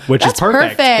 Oh, which is that's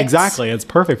perfect. Exactly. It's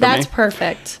perfect for That's me.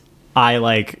 perfect.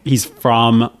 He's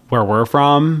from where we're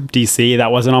from, DC.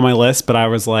 That wasn't on my list, but I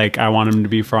was like, I want him to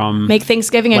be from Make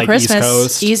Thanksgiving and like Christmas East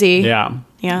Coast. easy. Yeah.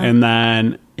 Yeah. And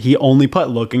then he only put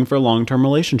looking for long-term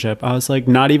relationship. I was like,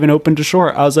 not even open to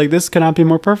short. I was like, this cannot be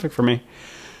more perfect for me.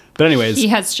 But anyways, He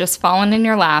has just fallen in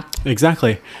your lap.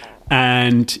 exactly.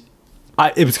 And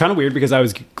it was kind of weird because I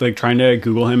was like trying to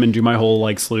Google him and do my whole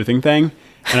like sleuthing thing.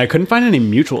 And I couldn't find any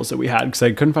mutuals that we had because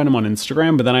I couldn't find him on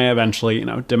Instagram. But then I eventually,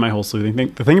 did my whole sleuthing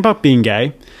thing. The thing about being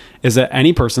gay is that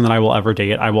any person that I will ever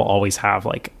date, I will always have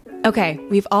like Okay,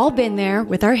 we've all been there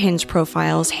with our Hinge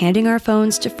profiles, handing our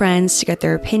phones to friends to get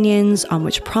their opinions on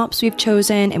which prompts we've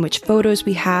chosen and which photos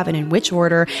we have and in which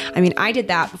order. I mean, I did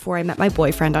that before I met my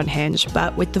boyfriend on Hinge,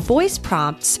 but with the voice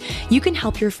prompts, you can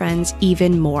help your friends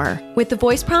even more. With the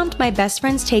voice prompt, my best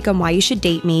friend's take on why you should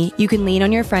date me, you can lean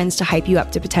on your friends to hype you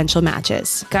up to potential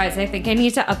matches. Guys, I think I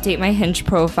need to update my Hinge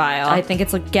profile. I think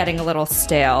it's like getting a little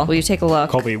stale. Will you take a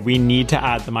look? Colby, we need to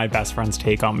add the my best friend's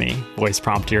take on me voice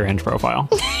prompt to your Hinge profile.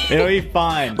 It'll be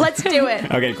fun. Let's do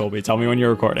it. Okay, Colby, tell me when you're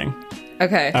recording.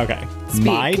 Okay. Okay.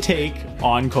 My take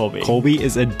on Colby. Colby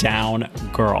is a down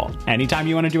girl. Anytime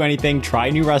you want to do anything, try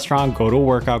a new restaurant, go to a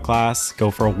workout class,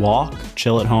 go for a walk,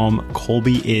 chill at home,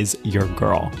 Colby is your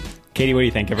girl. Katie, what do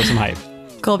you think? Give her some hype.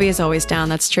 Colby is always down.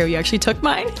 That's true. You actually took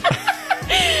mine.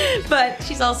 But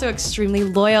she's also extremely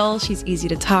loyal. She's easy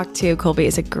to talk to. Colby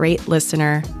is a great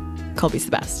listener. Colby's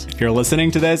the best. If you're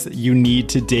listening to this, you need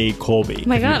to date Colby. Oh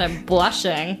my God, I'm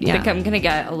blushing. Yeah. I think I'm going to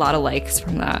get a lot of likes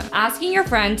from that. Asking your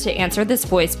friend to answer this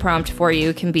voice prompt for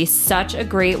you can be such a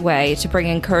great way to bring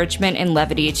encouragement and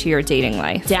levity to your dating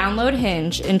life. Download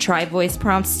Hinge and try voice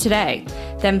prompts today.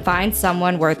 Then find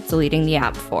someone worth deleting the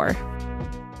app for.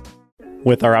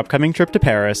 With our upcoming trip to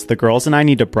Paris, the girls and I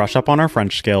need to brush up on our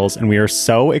French skills, and we are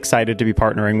so excited to be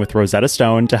partnering with Rosetta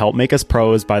Stone to help make us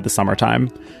pros by the summertime.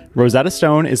 Rosetta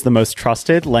Stone is the most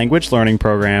trusted language learning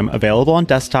program available on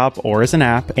desktop or as an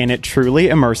app, and it truly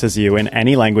immerses you in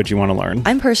any language you want to learn.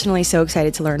 I'm personally so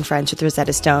excited to learn French with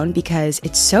Rosetta Stone because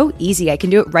it's so easy. I can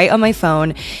do it right on my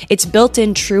phone. Its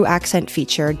built-in true accent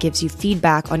feature gives you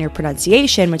feedback on your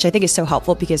pronunciation, which I think is so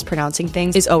helpful because pronouncing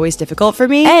things is always difficult for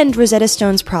me. And Rosetta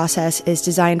Stone's process is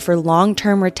designed for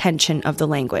long-term retention of the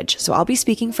language. So I'll be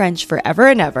speaking French forever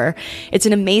and ever. It's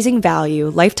an amazing value.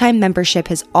 Lifetime membership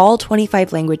has all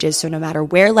 25 languages, so no matter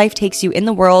where life takes you in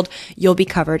the world, you'll be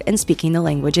covered and speaking the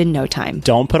language in no time.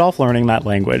 Don't put off learning that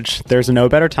language. There's no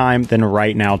better time than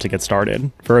right now to get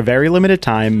started. For a very limited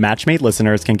time, Matchmade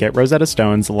listeners can get Rosetta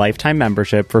Stone's lifetime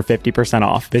membership for 50%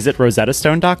 off. Visit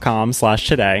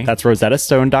rosettastone.com/today. That's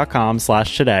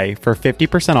rosettastone.com/today for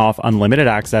 50% off unlimited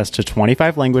access to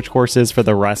 25 language courses for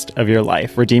the rest of your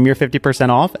life. Redeem your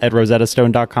 50% off at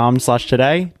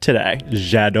rosettastone.com/today today.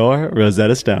 J'adore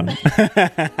Rosetta Stone.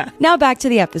 Now back to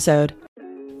the episode.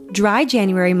 Dry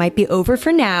January might be over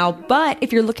for now, but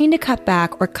if you're looking to cut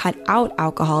back or cut out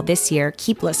alcohol this year,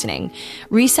 keep listening.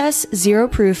 Recess Zero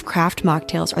Proof Craft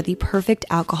Mocktails are the perfect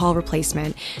alcohol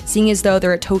replacement, seeing as though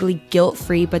they're a totally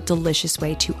guilt-free but delicious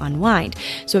way to unwind.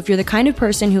 So if you're the kind of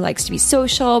person who likes to be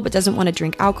social but doesn't want to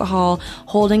drink alcohol,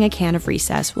 holding a can of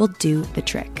Recess will do the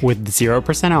trick. With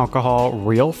 0% alcohol,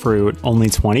 real fruit, only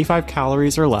 25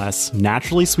 calories or less,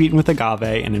 naturally sweetened with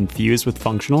agave, and infused with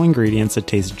functional ingredients that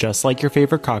taste just like your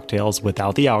favorite cocktails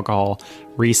without the alcohol,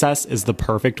 Recess is the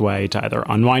perfect way to either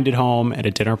unwind at home, at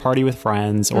a dinner party with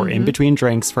friends, or in between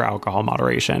drinks for alcohol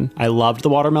moderation. I loved the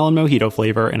watermelon mojito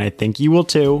flavor, and I think you will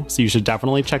too, so you should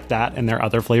definitely check that and their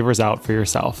other flavors out for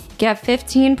yourself. Get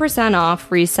 15%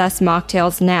 off Recess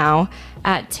mocktails now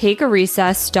at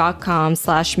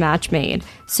takearecess.com/matchmade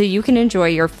so you can enjoy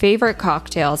your favorite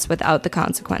cocktails without the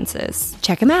consequences.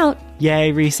 Check them out.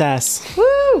 Yay, Recess.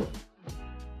 Woo!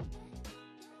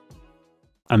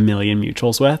 A million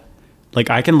mutuals with. Like,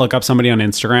 I can look up somebody on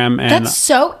Instagram and That's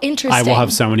so interesting. I will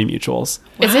have so many mutuals.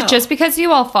 Is it just because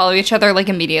you all follow each other like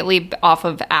immediately off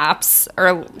of apps,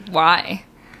 or why?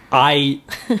 I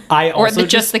Or also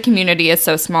just the community is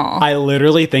so small? I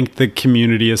literally think the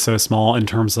community is so small in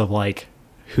terms of like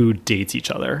who dates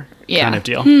each other kind of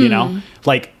deal, you know?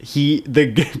 Like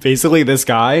basically this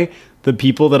guy, the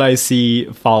people that I see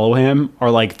follow him are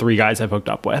like 3 guys I've hooked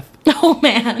up with. Oh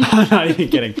man. I'm not even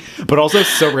kidding. But also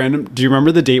so random. Do you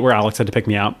remember the date where Alex had to pick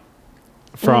me up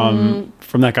from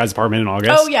that guy's apartment in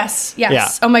August? Oh yes. Yeah.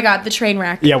 Oh my god, the train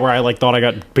wreck. Yeah, where I like thought I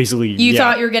got basically You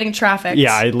thought you were getting trafficked.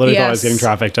 Yeah, I literally thought I was Yes. getting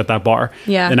trafficked at that bar.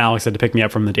 Yeah. And Alex had to pick me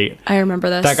up from the date. I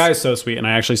remember this. That guy is so sweet, and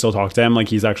I actually still talk to him. Like,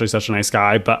 he's actually such a nice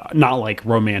guy, but not like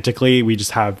romantically. We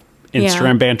just have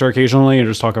Instagram banter occasionally and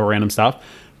just talk about random stuff.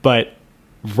 But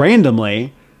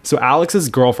randomly, so Alex's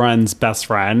girlfriend's best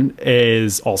friend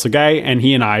is also gay, and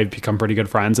he and I have become pretty good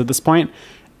friends at this point.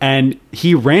 And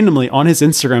he randomly on his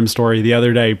Instagram story the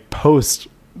other day post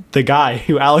the guy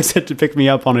who Alex had to pick me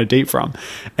up on a date from.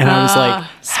 And I was like,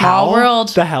 small how world.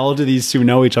 the hell do these two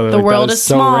know each other? The Like, world that is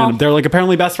small. random. They're like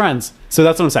apparently best friends. So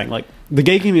that's what I'm saying. Like, the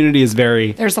gay community is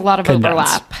very There's a lot of condensed.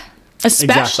 overlap.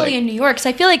 Especially Exactly. in New York. Because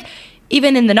I feel like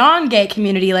even in the non-gay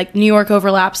community, like New York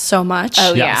overlaps so much.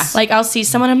 Oh, Yes. yeah. Like I'll see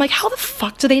someone, I'm like, how the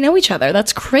fuck do they know each other?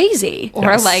 That's crazy.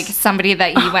 Or like somebody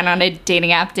that you went on a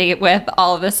dating app date with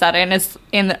all of a sudden is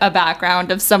in a background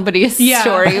of somebody's Yeah.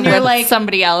 story And you're with like,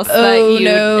 somebody else oh, that you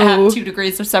no. have 2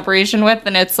 degrees of separation with,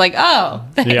 and it's like, oh,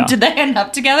 Yeah. did they end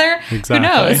up together? Exactly. Who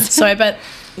knows? So I bet,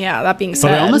 yeah, that being But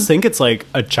said. I almost think it's like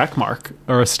a check mark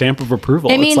or a stamp of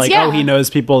approval. It It's means, like, yeah. oh, he knows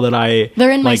people that I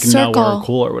They're in my like know circle. are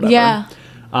cool or whatever. Yeah.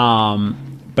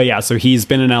 But yeah, so he's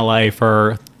been in LA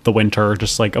for the winter,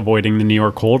 just like avoiding the New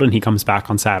York cold, and he comes back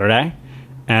on Saturday,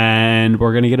 and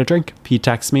we're gonna get a drink. He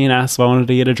texts me and asks if I wanted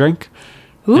to get a drink,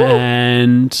 Ooh.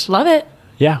 and Love it.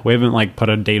 yeah, we haven't like put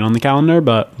a date on the calendar,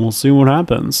 but we'll see what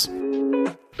happens.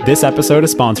 This episode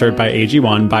is sponsored by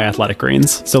AG1 by Athletic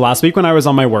Greens. So last week when I was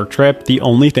on my work trip, the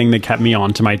only thing that kept me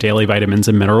on to my daily vitamins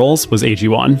and minerals was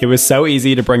AG1. It was so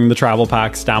easy to bring the travel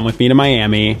packs down with me to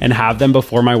Miami and have them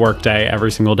before my work day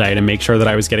every single day to make sure that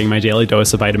I was getting my daily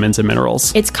dose of vitamins and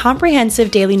minerals. It's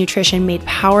comprehensive daily nutrition made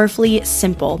powerfully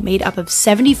simple, made up of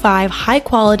 75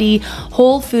 high-quality,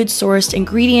 whole food sourced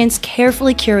ingredients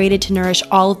carefully curated to nourish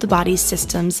all of the body's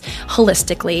systems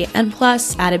holistically. And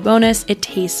plus, added bonus, it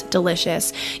tastes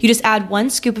delicious. You just add 1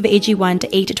 scoop of AG1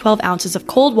 to 8 to 12 ounces of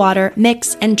cold water,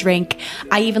 mix and drink.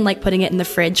 I even like putting it in the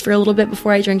fridge for a little bit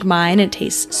before I drink mine. It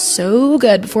tastes so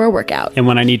good before a workout. And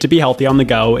when I need to be healthy on the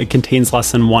go, it contains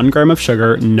less than 1 gram of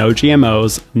sugar, no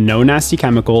GMOs, no nasty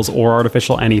chemicals or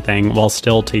artificial anything, while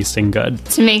still tasting good.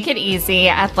 To make it easy,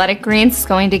 Athletic Greens is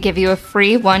going to give you a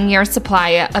free 1-year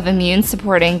supply of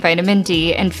immune-supporting vitamin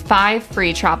D and 5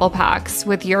 free travel packs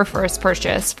with your first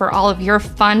purchase for all of your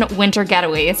fun winter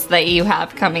getaways that you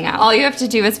have coming out. All you have to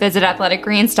do is visit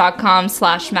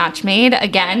athleticgreens.com/matchmade.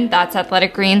 Again, that's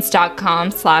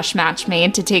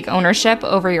athleticgreens.com/matchmade to take ownership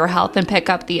over your health and pick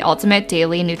up the ultimate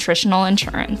daily nutritional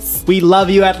insurance. We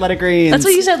love you, Athletic Greens. That's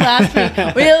what you said last week.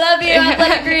 We love you,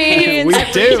 Athletic Greens. We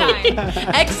do.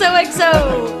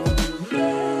 XOXO.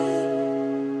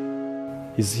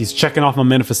 He's checking off my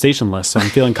manifestation list, so I'm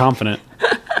feeling confident.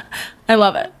 I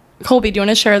love it. Colby, do you want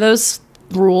to share those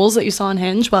rules that you saw on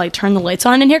Hinge while I turn the lights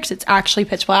on in here because it's actually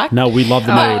pitch black? No, we love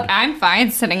the mood. I'm fine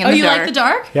sitting in the Oh, you dark. like the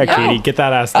dark? Yeah, Katie, get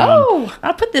that ass down. Oh,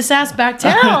 I'll put this ass back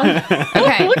down.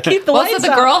 Okay. We'll keep the So lights the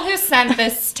up. girl who sent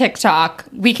this TikTok,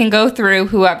 we can go through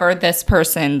whoever this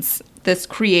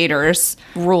creator's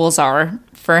rules are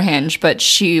for Hinge, but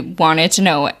she wanted to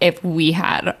know if we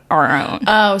had our own.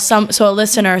 Oh, so a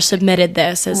listener submitted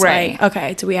this as Right. like,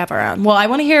 okay, do we have our own? Well, I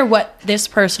want to hear what this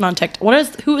person on TikTok. What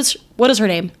is her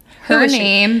name? Who Her is she?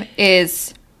 name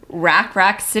is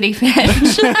Rack City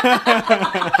Finch.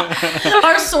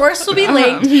 Our source will be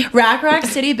linked. Rack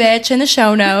City Bitch in the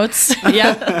show notes.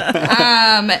 Yep.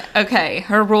 Okay,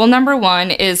 her rule number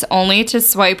 1 is only to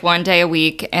swipe 1 day a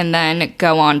week and then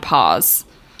go on pause.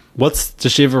 Does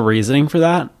she have a reasoning for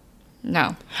that?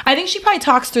 No. I think she probably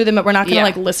talks through them, but we're not going to Yeah.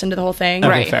 like listen to the whole thing.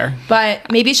 Okay, Right. fair. But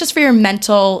maybe it's just for your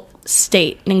mental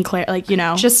state and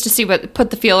Just to see put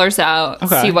the feelers out,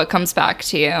 Okay. see what comes back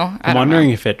to you. I'm wondering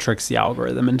if it tricks the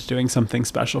algorithm into doing something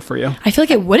special for you. I feel like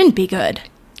it wouldn't be good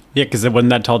Yeah, because wouldn't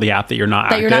that tell the app that you're not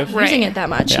that active? you're not using Right. it that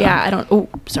much. Yeah. Yeah, I don't. Oh,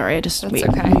 sorry. I just wait.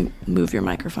 okay. Let me move your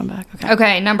microphone back. Okay.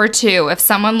 Okay, number 2, if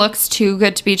someone looks too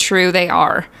good to be true, they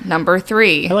are. Number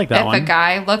 3, I like that if one. a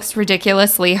guy looks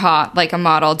ridiculously hot like a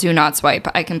model, do not swipe.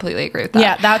 I completely agree with that.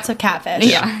 Yeah, that's a catfish.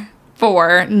 Yeah.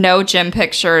 4, no gym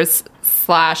pictures /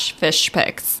 fish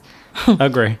pics.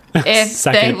 Agree. If they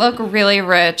Second. look really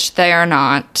rich, they are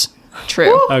not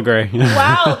true. Agree.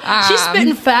 Wow, she's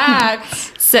spitting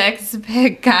facts. 6,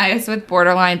 pick guys with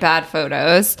borderline bad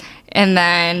photos. And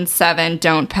then 7,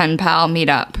 don't pen pal meet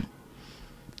up.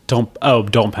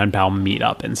 Don't pen pal meet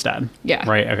up instead. Yeah.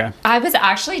 Right. Okay. I was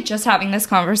actually just having this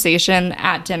conversation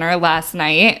at dinner last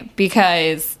night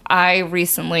because I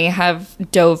recently have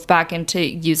dove back into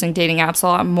using dating apps a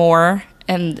lot more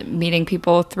and meeting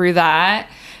people through that.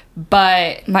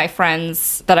 But my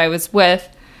friends that I was with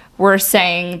were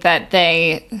saying that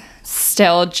they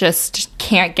still just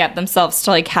can't get themselves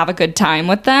to like have a good time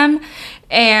with them.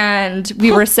 And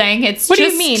we were saying it's What do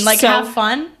just you mean? Like so- have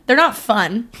fun? They're not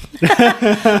fun.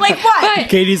 Like what? But-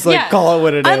 Katie's like, Yeah. call it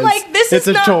what it is. I'm like, this it's is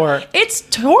a not, chore. It's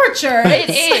torture. It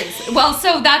is. Well,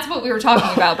 so that's what we were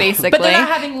talking about, basically. But they're not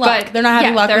having luck. They're not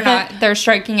having luck They're with not. it? They're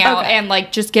striking out Okay. and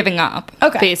like just giving up.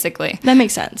 Okay. Basically. That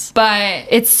makes sense. But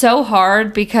it's so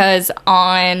hard because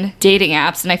on dating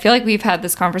apps, and I feel like we've had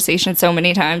this conversation so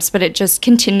many times, but it just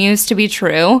continues to be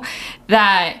true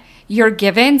that you're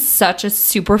given such a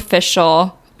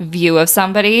superficial view of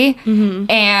somebody.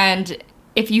 And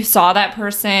if you saw that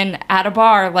person at a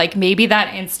bar, like maybe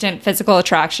that instant physical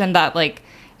attraction that like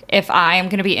if I am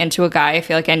going to be into a guy, I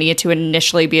feel like I need to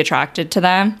initially be attracted to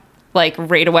them like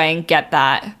right away and get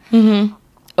that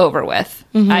over with.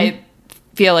 I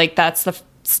feel like that's the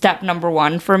step number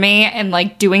 1 for me. And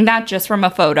like doing that just from a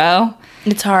photo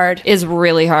It's hard. is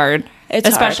really hard. It's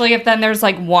especially if then there's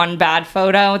like one bad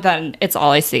photo, then it's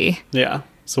all I see. Yeah.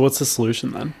 So what's the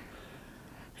solution then?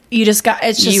 You just got.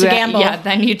 It's just a gamble. Yeah,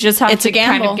 then you just have It's to a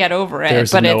kind gamble. of get over it.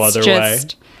 There's but no it's other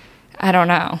just, I don't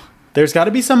know. There's got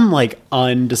to be some like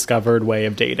undiscovered way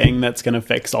of dating that's going to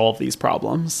fix all of these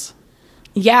problems.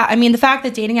 Yeah, I mean the fact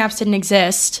that dating apps didn't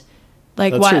exist,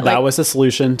 like That's what, true. like That was a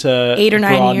solution to 8 or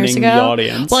 9 years broadening ago. the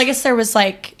audience. Well, I guess there was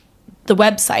like the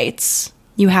websites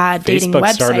you had dating Facebook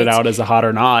websites. started out as a hot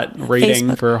or not rating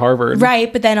Facebook. for Harvard.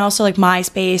 Right, but then also like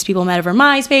MySpace, people met over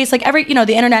MySpace, like every,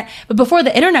 the internet. But before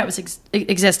the internet was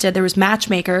existed, there was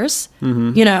matchmakers,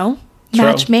 True.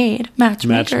 matchmakers.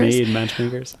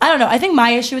 Matchmakers. I don't know. I think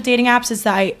my issue with dating apps is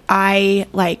that I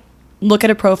like look at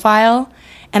a profile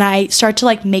and I start to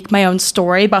like make my own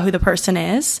story about who the person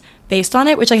is based on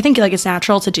it, which I think like it's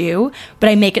natural to do, but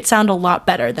I make it sound a lot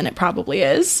better than it probably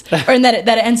is, or that it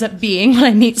ends up being when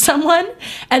I meet someone.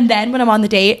 And then when I'm on the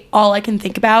date, all I can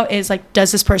think about is like,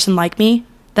 does this person like me?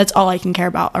 That's all I can care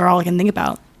about, or all I can think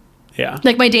about. Yeah.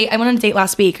 Like my date, I went on a date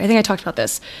last week. I think I talked about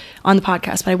this on the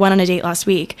podcast, but I went on a date last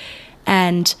week.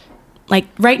 And like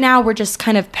right now we're just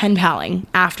kind of pen paling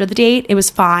after the date. It was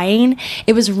fine.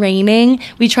 It was raining.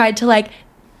 We tried to like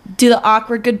do the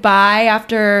awkward goodbye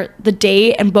after the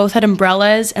date and both had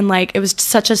umbrellas, and like it was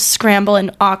such a scramble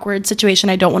and awkward situation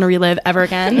I don't want to relive ever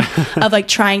again of like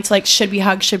trying to like, should we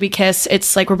hug, should we kiss?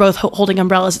 It's like we're both holding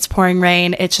umbrellas, it's pouring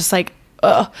rain. It's just like,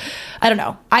 ugh. I don't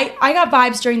know. I got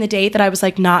vibes during the date that I was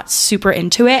like not super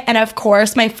into it. And of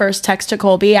course my first text to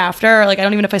Colby after, like I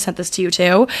don't even know if I sent this to you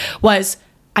too, was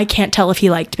I can't tell if he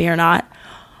liked me or not.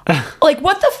 Like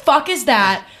what the fuck is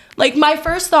that? Like my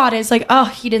first thought is like, oh,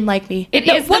 he didn't like me. It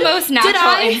is the most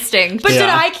natural instinct. But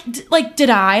Yeah. did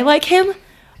I like him?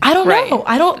 I don't Right. know.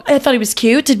 I thought he was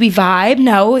cute. Did we vibe?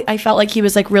 No, I felt like he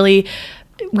was like really,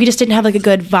 we just didn't have like a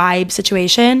good vibe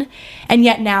situation. And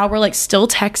yet now we're like still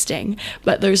texting,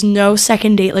 but there's no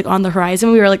second date like on the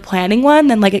horizon. We were like planning one,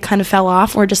 then like it kind of fell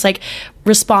off. We're just like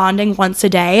responding once a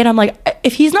day. And I'm like,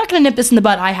 if he's not going to nip this in the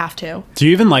bud, I have to. Do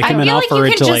you even like I him feel enough like for you it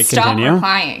can to just like stop continue?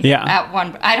 replying. Yeah. At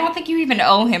one, I don't think you even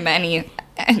owe him any.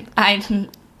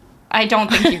 I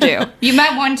don't think you do. You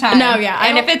met one time. No, yeah, I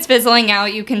And if don't- it's fizzling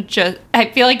out, you can just. I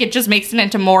feel like it just makes it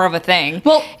into more of a thing.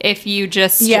 Well, if you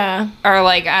just yeah. are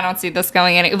like, I don't see this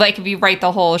going any. Like if you write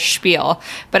the whole spiel,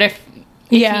 but if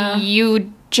Yeah.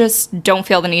 you just don't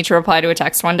feel the need to reply to a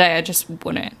text one day, I just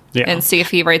wouldn't. Yeah. And see if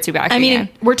he writes you back. I mean, again.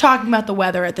 we're talking about the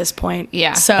weather at this point.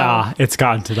 Yeah. So It's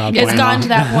gotten to that point. it's gotten to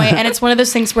that point, and it's one of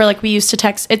those things where like we used to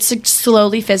text, it's like,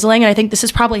 slowly fizzling, and I think this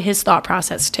is probably his thought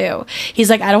process too. He's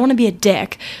like, I don't want to be a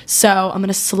dick, so I'm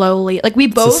gonna slowly, like we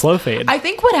both slow fade. I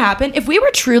think what happened, if we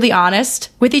were truly honest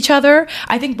with each other,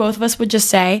 I think both of us would just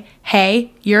say,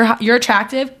 hey, you're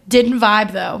attractive, didn't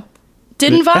vibe though.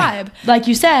 Didn't vibe. Like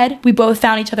you said, we both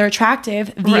found each other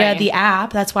attractive via Right. the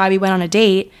app. That's why we went on a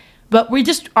date. But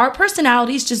our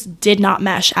personalities just did not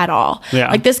mesh at all.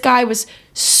 Yeah. Like this guy was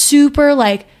super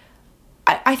like,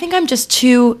 I think I'm just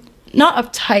too, not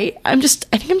uptight. I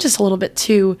think I'm just a little bit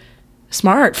too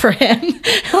smart for him.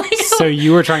 Like, So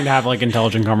you were trying to have like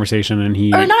intelligent conversation, and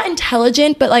he or not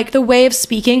intelligent, but like the way of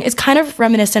speaking is kind of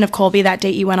reminiscent of Colby, that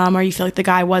date you went on where you feel like the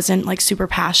guy wasn't like super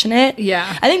passionate.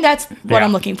 Yeah. I think that's what Yeah.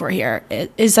 I'm looking for here.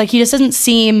 Is like he just doesn't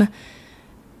seem,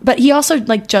 but he also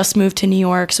like just moved to New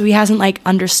York, so he hasn't like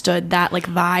understood that like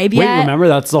vibe Wait, yet. remember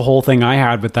that's the whole thing I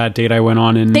had with that date I went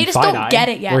on in They just Fi don't Dye, get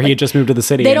it yet. where he Like, had just moved to the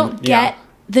city. They and- don't yeah. get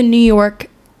the New York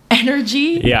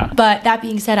energy. Yeah. But that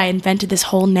being said, I invented this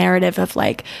whole narrative of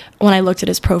like when I looked at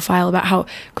his profile about how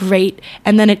great,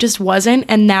 and then it just wasn't,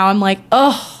 and now I'm like,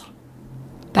 oh,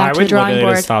 back I to the would drawing literally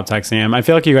board. just stop texting him. I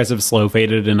feel like you guys have slow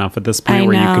faded enough at this I point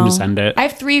where you can know. just end it. I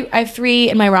have three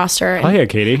in my roster. Oh yeah,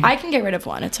 Katie. I can get rid of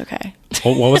one. It's okay.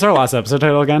 What was our last episode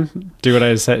title again? Do what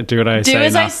I say. Do what I say. Do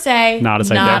as I not- say, Not as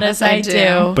I do. as I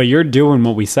do. But you're doing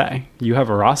what we say. You have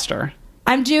a roster.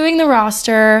 I'm doing the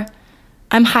roster.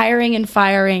 I'm hiring and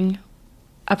firing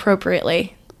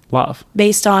appropriately Love.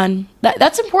 based on that.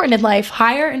 That's important in life.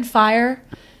 Hire and fire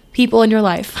people in your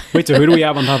life. Wait, so who do we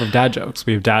have on top of dad jokes?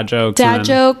 We have dad jokes. and Dad then-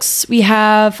 jokes. We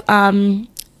have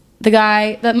the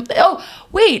guy. Oh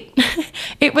wait,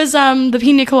 it was the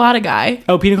pina colada guy.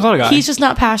 Oh, pina colada guy. He's just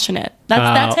not passionate.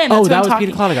 That's him. That's oh, who that I'm was talking.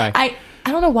 Pina Colada guy.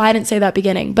 I don't know why I didn't say that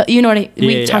beginning, but you know what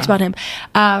we Yeah, talked yeah. about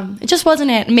him. It just wasn't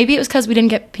it. Maybe it was because we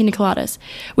didn't get pina coladas.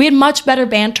 We had much better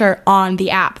banter on the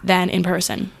app than in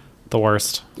person. the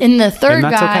worst. And the third And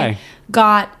that's guy okay.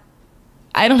 got,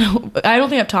 I don't know, I don't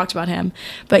think I've talked about him,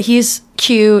 but he's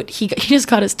cute. He just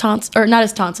got his not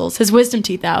his tonsils, his wisdom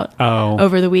teeth out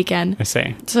over the weekend. I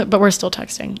see. So, but we're still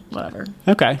texting, whatever.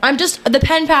 Okay. I'm just, the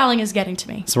pen paling is getting to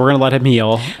me. So we're gonna let him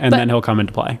heal, and But- then he'll come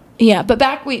into play. Yeah, but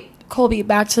Colby,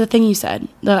 back to the thing you said,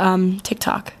 the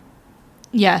TikTok.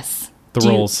 Yes. The Do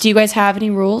rules. you guys have any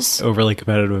rules? Overly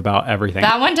competitive about everything.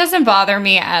 That one doesn't bother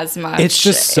me as much. It's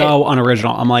just so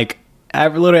unoriginal. I'm like,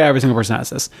 literally every single person has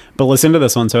this. But listen to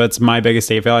this one. So it's my biggest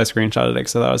date fail. I screenshotted it,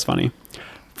 so that was funny.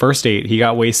 First date, he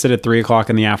got wasted at 3:00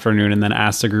 in the afternoon and then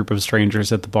asked a group of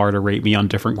strangers at the bar to rate me on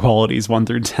different qualities, 1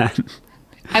 through 10.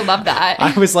 I love that.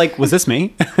 I was like, was this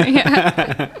me?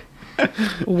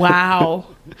 Wow.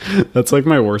 That's like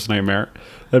my worst nightmare.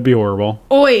 That'd be horrible.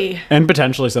 Oi. And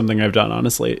potentially something I've done,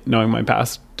 honestly, knowing my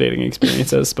past dating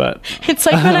experiences. But It's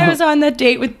like when I was on that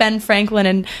date with Ben Franklin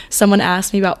and someone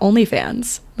asked me about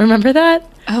OnlyFans. Remember that?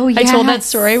 Oh, I told that yes.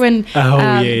 story when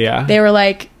yeah. they were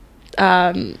like,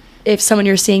 if someone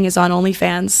you're seeing is on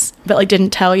OnlyFans but like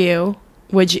didn't tell you,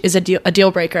 is a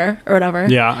deal breaker or whatever.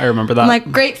 Yeah, I remember that. I'm like,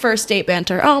 great first date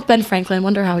banter. Oh, Ben Franklin,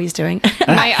 wonder how he's doing.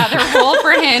 My other rule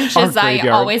for Hinge Our is I graveyard.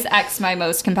 always X my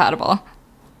most compatible.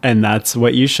 And that's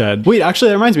what you should. Wait, actually,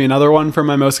 that reminds me. Another one from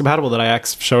my most compatible that I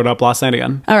ex showed up last night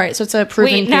again. All right, so it's a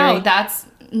proven Wait, theory.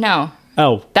 no.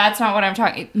 Oh. That's not what I'm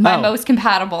talking. My Oh. most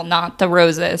compatible, not the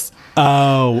roses.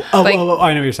 Oh, Like- I know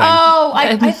what you're saying. Oh,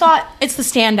 I thought it's the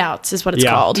standouts is what it's Yeah.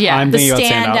 called. Yeah. I'm The thinking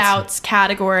about standouts. standouts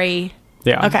category.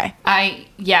 Yeah. Okay.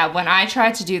 When I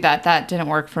tried to do that, that didn't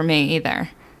work for me either.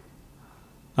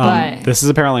 But This is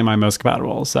apparently my most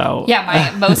compatible, so. yeah,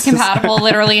 my most compatible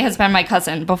literally has been my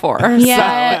cousin before. Yeah, so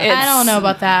I it's- don't know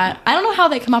about that. I don't know how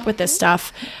they come up with this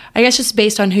stuff. I guess just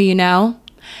based on who you know.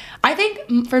 I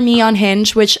think for me on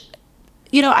Hinge, which,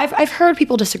 you know, I've heard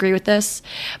people disagree with this,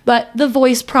 but the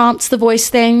voice prompts, the voice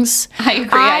things. I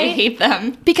agree. I hate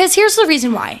them. Because here's the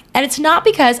reason why. And it's not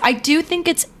because I do think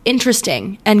it's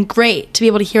interesting and great to be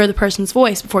able to hear the person's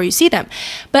voice before you see them.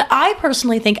 But I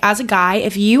personally think as a guy,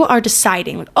 if you are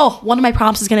deciding, like, oh, one of my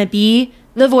prompts is going to be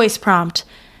the voice prompt,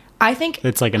 I think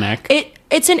It's like an ick.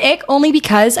 it's an ick only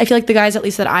because I feel like the guys, at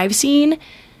least that I've seen,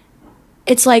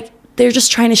 it's like they're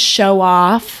just trying to show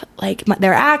off like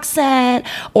their accent,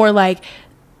 or like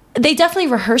they definitely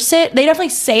rehearse it. They definitely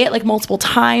say it like multiple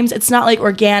times. It's not like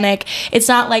organic. It's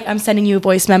not like I'm sending you a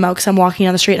voice memo because I'm walking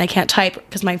down the street and I can't type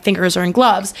because my fingers are in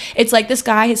gloves. It's like this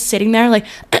guy is sitting there like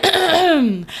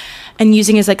and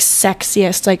using his like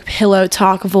sexiest like pillow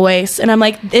talk voice, and I'm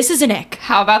like, this is an ick.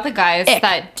 How about the guys Ick.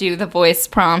 that do the voice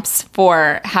prompts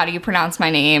for how do you pronounce my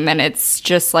name? And it's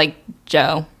just like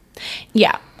Joe.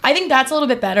 Yeah, I think that's a little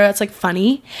bit better. That's like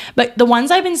funny. But the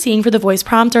ones I've been seeing for the voice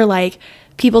prompt are like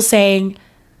people saying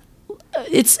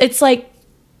it's like,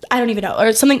 I don't even know,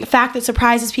 or something, fact that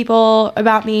surprises people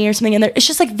about me or something, and it's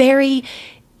just like very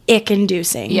ick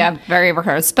inducing. Yeah, very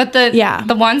rehearsed. But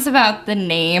the ones about the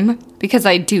name, because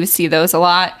I do see those a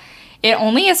lot, it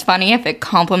only is funny if it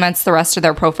complements the rest of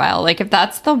their profile. Like if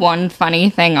that's the one funny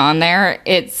thing on there,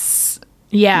 it's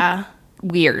Yeah.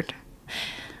 weird.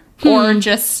 Or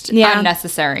just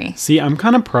unnecessary. See, I'm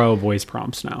kind of pro voice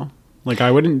prompts now. Like,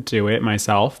 I wouldn't do it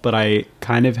myself, but I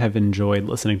kind of have enjoyed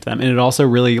listening to them. And it also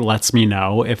really lets me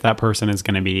know if that person is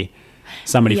going to be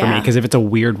somebody for me. Yeah. Because if it's a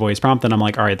weird voice prompt, then I'm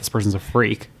like, all right, this person's a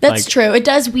freak. That's Like, true. It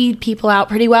does weed people out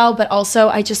pretty well, but also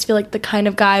I just feel like the kind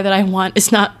of guy that I want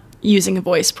is not using a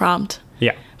voice prompt.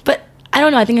 Yeah. But I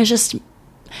don't know. I think it's just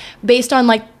based on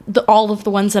like all of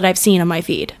the ones that I've seen on my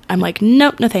feed. I'm like,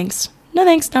 nope, no thanks. No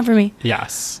thanks, not for me.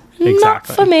 Yes. Not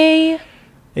Exactly. for me.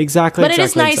 Exactly. But it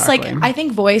is nice. Like, I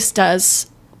think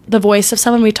the voice of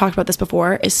someone, we've talked about this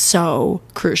before, is so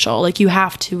crucial. Like, you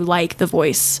have to like the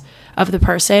voice of the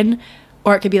person,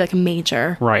 or it could be like a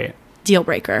major Right. deal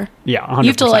breaker. Yeah. 100%. You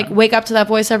have to like wake up to that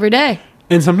voice every day.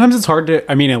 And sometimes it's hard to,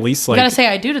 I mean, at least You like gotta say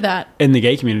I do to that. in the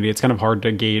gay community, it's kind of hard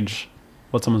to gauge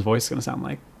what someone's voice is going to sound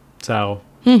like. So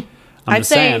I'm I'd just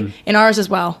say saying. in ours as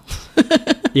well.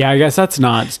 Yeah, I guess that's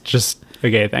not just a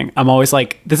gay thing. I'm always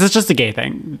like, this is just a gay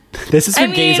thing. This is for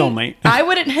gays only. I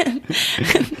wouldn't.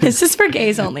 This is for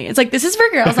gays only. It's like, this is for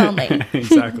girls only.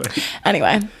 Exactly.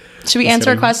 Anyway, should we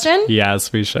answer a question?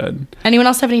 Yes, we should. Anyone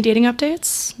else have any dating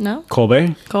updates? No?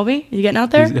 Colby, Colby, you getting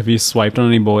out there? have you swiped on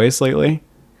any boys lately?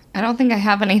 I don't think I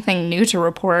have anything new to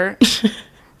report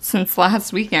since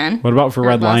last weekend. What about for Or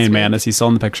Red last Lion Man? week. Is he still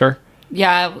in the picture?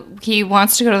 Yeah, he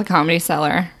wants to go to the Comedy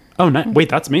Cellar. Oh, wait,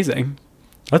 that's amazing.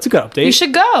 That's a good update. You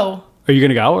should go. Are you going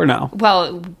to go or no?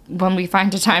 Well, when we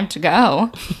find a time to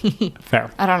go.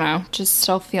 Fair. I don't know. Just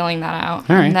still feeling that out.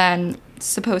 All right. And then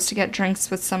supposed to get drinks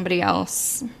with somebody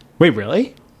else. Wait,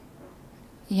 really?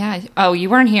 Yeah. Oh, you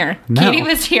weren't here. No. Katie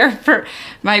was here for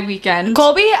my weekend.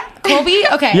 Colby,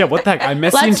 okay. Yeah, what the heck? I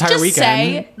missed the Let's entire just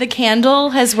weekend. say the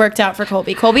candle has worked out for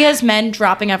Colby. Colby has men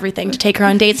dropping everything to take her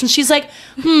on dates, and she's like,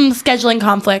 scheduling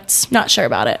conflicts. Not sure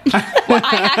about it. Well,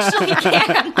 I actually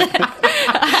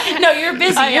can't. No, you're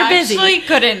busy. You're busy. I actually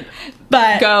couldn't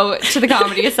But go to the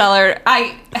Comedy Cellar.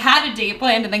 I had a date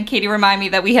planned, and then Katie reminded me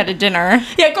that we had a dinner.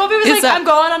 yeah, Colby was Is like, that- I'm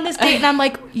going on this date, and I'm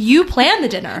like, you planned the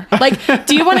dinner. Like,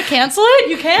 do you want to cancel it?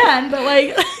 You can, but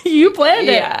like, you planned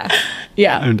it. Yeah.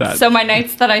 Yeah. I'm done. So my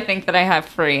nights that I think that I have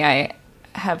free, I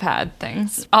have had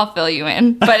things. I'll fill you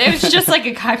in. But it was just like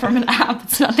a guy from an app.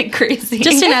 It's nothing crazy.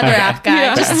 Just another app guy.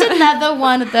 Yeah. Just another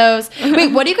one of those.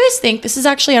 Wait, what do you guys think? This is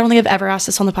actually, I don't think I've ever asked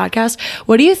this on the podcast.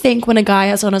 What do you think when a guy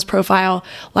has on his profile,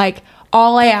 like,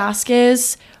 all I ask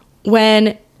is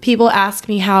when people ask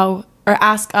me how, or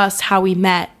ask us how we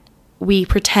met, we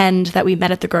pretend that we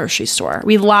met at the grocery store.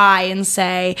 We lie and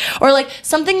say, or like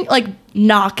something like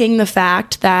knocking the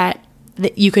fact that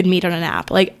you could meet on an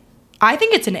app. Like, I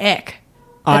think it's an ick.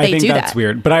 I think that's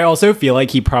weird. But I also feel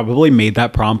like he probably made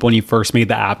that prompt when he first made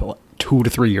the app 2 to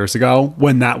 3 years ago,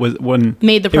 when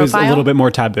made the profile. It was a little bit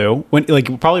more taboo.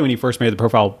 Probably when he first made the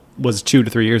profile was 2 to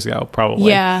 3 years ago, probably.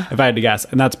 Yeah. If I had to guess.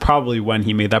 And that's probably when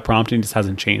he made that prompt, and he just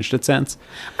hasn't changed it since.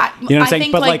 You know what I'm saying?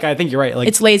 think, But I think you're right. Like,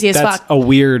 it's lazy as that's fuck a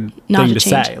weird not thing to to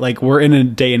change. say. Like, we're in a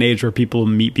day and age where people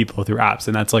meet people through apps,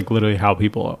 and that's like literally how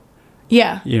people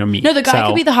meet. No, the guy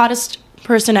could be the hottest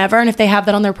person ever, and if they have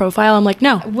that on their profile, I'm like,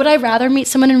 no. Would I rather meet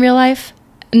someone in real life,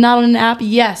 not on an app?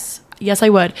 Yes, I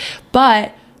would.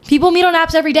 But people meet on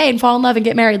apps every day and fall in love and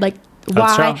get married. Like,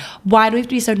 That's true. why do we have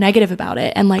to be so negative about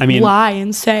it and like mean, lie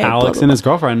and say Alex blah, blah, and his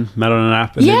girlfriend met on an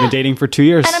app, and they've been dating for 2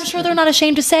 years. and I'm sure they're not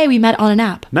ashamed to say we met on an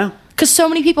app. No. Because so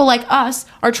many people like us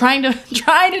are trying to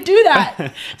do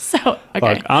that. So,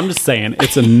 okay. Look, I'm just saying,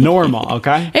 it's a normal,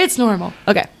 okay? It's normal.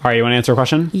 Okay. All right, you want to answer a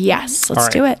question? Yes, let's All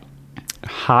right. do it.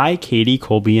 Hi, Katie,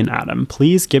 Colby, and Adam.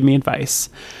 Please give me advice.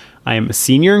 I am a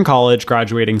senior in college,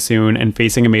 graduating soon, and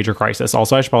facing a major crisis.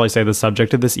 Also, I should probably say the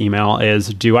subject of this email is,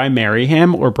 do I marry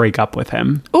him or break up with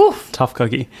him? Oof. Tough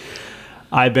cookie.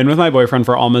 I've been with my boyfriend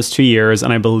for almost 2 years,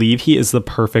 and I believe he is the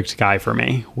perfect guy for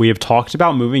me. We have talked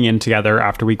about moving in together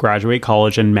after we graduate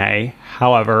college in May.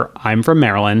 However, I'm from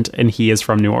Maryland, and he is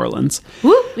from New Orleans.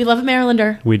 Woo, we love a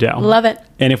Marylander. We do. Love it.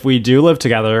 And if we do live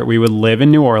together, we would live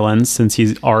in New Orleans since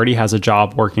he already has a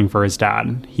job working for his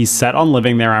dad. He's set on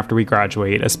living there after we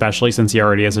graduate, especially since he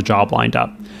already has a job lined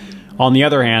up. On the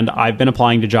other hand, I've been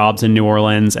applying to jobs in New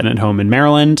Orleans and at home in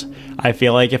Maryland. I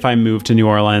feel like if I moved to New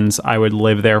Orleans, I would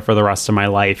live there for the rest of my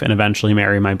life and eventually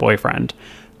marry my boyfriend.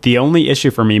 The only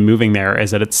issue for me moving there is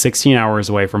that it's 16 hours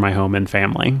away from my home and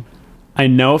family. I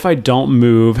know if I don't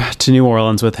move to New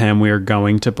Orleans with him, we are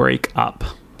going to break up.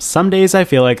 Some days I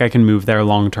feel like I can move there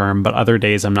long term, but other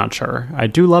days I'm not sure. I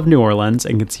do love New Orleans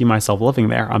and can see myself living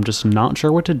there. I'm just not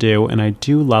sure what to do, and I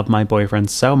do love my boyfriend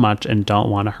so much and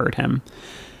don't want to hurt him.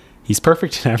 He's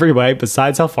perfect in every way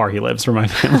besides how far he lives from my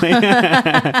family.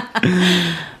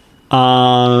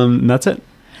 That's it.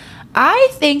 I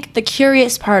think the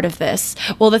curious part of this,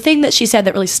 well, the thing that she said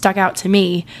that really stuck out to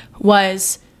me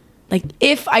was, like,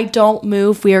 if I don't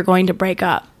move, we are going to break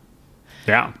up.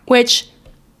 Yeah. Which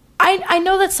I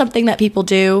know that's something that people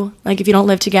do. Like, if you don't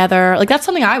live together, like, that's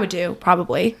something I would do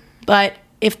probably. But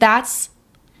if that's,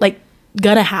 like,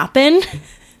 gonna happen,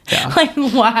 Yeah. like,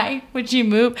 why would you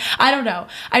move? I don't know.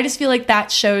 I just feel like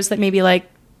that shows that maybe, like,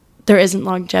 there isn't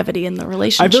longevity in the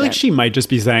relationship. I feel like she might just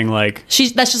be saying, like,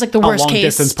 that's just like the worst long case.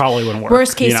 distance probably wouldn't work.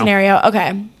 Worst case you know? scenario.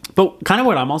 Okay. But kind of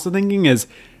what I'm also thinking is,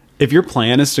 if your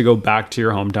plan is to go back to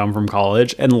your hometown from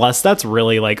college, unless that's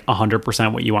really like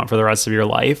 100% what you want for the rest of your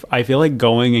life, I feel like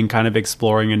going and kind of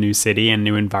exploring a new city and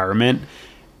new environment.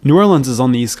 New Orleans is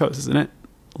on the East Coast, isn't it?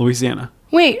 Louisiana.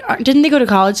 Wait, didn't they go to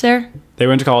college there? They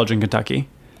went to college in Kentucky.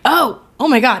 Oh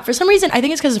my God. For some reason, I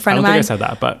think it's because a I friend don't of mine. think I said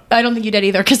that, but I don't think you did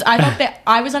either. Because I thought that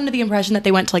I was under the impression that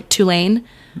they went to like Tulane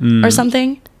or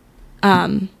something,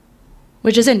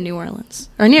 which is in New Orleans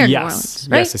or near New Orleans,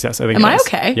 right? Yes. I think. Am it I is.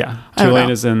 okay? Yeah, I don't Tulane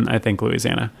know. is in, I think,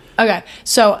 Louisiana. Okay.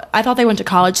 So I thought they went to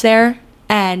college there,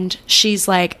 and she's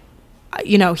like,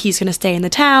 you know, he's going to stay in the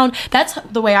town. That's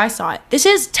the way I saw it. This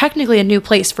is technically a new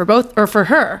place for both, or for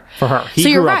her. For her. He so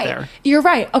you're grew up right. there. You're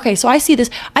right. Okay. So I see this.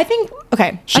 I think,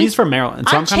 okay. She's from Maryland.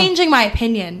 So I'm changing my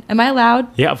opinion. Am I allowed?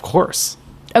 Yeah, of course.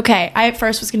 Okay, I at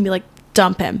first was gonna be like,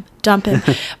 dump him,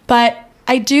 but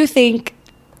I do think,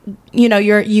 you know,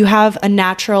 you have a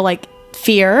natural like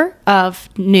fear of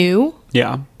new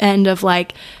Yeah. and of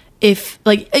like, if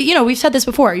like, you know, we've said this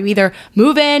before, you either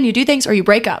move in, you do things, or you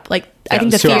break up. Like, I Yeah,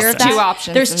 think the there's two fear of options. that, Two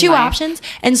options there's in two life. options,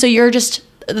 and so you're just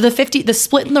the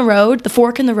split in the road, the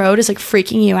fork in the road is like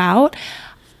freaking you out.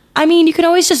 I mean, you can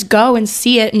always just go and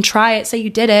see it and try it, say you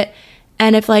did it,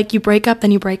 and if like you break up,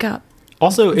 then you break up.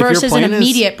 Also, if Versus your plan an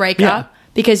immediate breakup Yeah.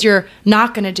 because you're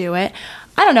not going to do it.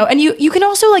 I don't know. And you can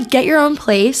also like get your own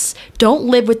place. Don't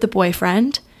live with the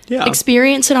boyfriend. Yeah.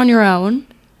 Experience it on your own.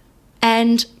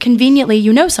 and conveniently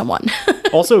you know someone.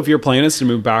 Also, if your plan is to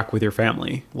move back with your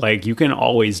family, like you can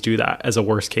always do that as a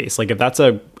worst case. Like if that's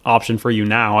a option for you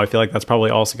now, I feel like that's probably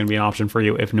also going to be an option for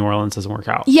you if New Orleans doesn't work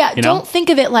out. Yeah, you know? don't think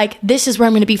of it like this is where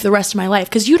I'm going to be for the rest of my life,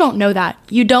 because you don't know that.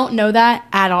 You don't know that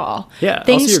at all. Yeah.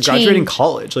 Things also, you're graduating change.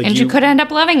 college, like And you could end up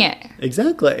loving it.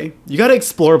 Exactly. You got to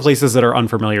explore places that are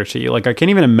unfamiliar to you. Like I can't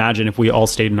even imagine if we all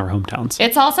stayed in our hometowns.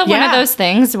 It's also one of Yeah. those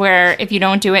things where if you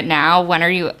don't do it now, when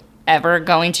are you ever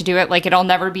going to do it? Like it'll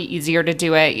never be easier to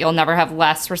do it. You'll never have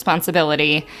less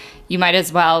responsibility. You might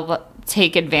as well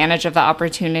take advantage of the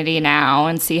opportunity now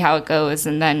and see how it goes.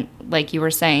 And then, like you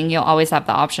were saying, you'll always have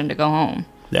the option to go home.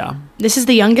 Yeah. This is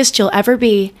the youngest you'll ever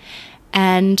be.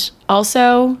 And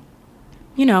also,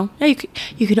 you know, yeah,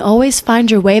 you can always find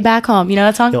your way back home. You know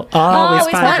that song? You'll always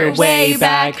find your way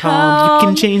back home. You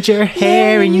can change your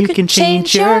hair and you can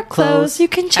change your clothes. You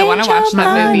can change I wanna watch your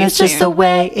that mind. movie That's just soon. the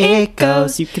way it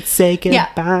goes. You could say Yeah.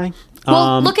 goodbye.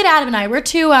 Well, look at Adam and I. We're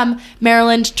two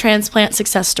Maryland transplant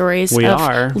success stories. We of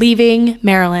are. leaving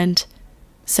Maryland.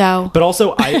 So But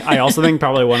also, I also think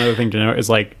probably one other thing to note is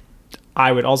like,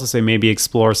 I would also say maybe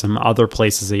explore some other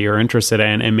places that you're interested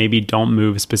in and maybe don't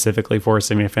move specifically for a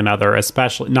significant other,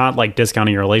 especially not like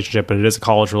discounting your relationship, but it is a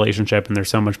college relationship and there's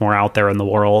so much more out there in the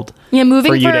world yeah,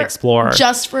 moving for you to explore.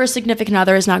 just for a significant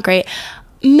other is not great.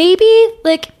 Maybe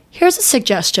like here's a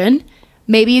suggestion.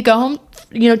 Maybe you go home,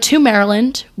 you know, to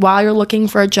Maryland while you're looking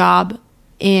for a job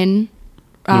in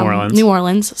New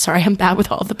Orleans. Sorry, I'm bad with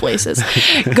all of the places.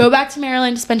 Go back to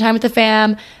Maryland, spend time with the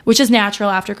fam, which is natural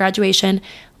after graduation.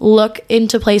 Look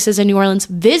into places in New Orleans.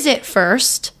 Visit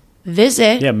first.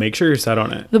 Visit Yeah, make sure you're set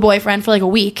on it. the boyfriend for like a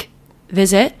week.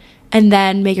 Visit, and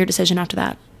then make your decision after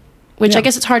that. Which I Yeah.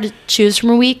 guess it's hard to choose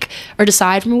from a week or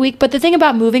decide from a week. But the thing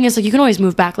about moving is like you can always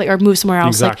move back, like or move somewhere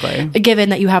else. Exactly. Like, given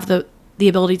that you have the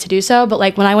ability to do so. But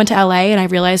like when I went to LA and I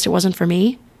realized it wasn't for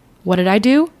me, what did I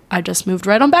do? I just moved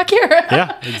right on back here.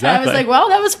 Yeah, And I exactly. was like, well,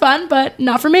 that was fun, but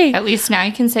not for me. At least now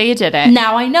you can say you did it.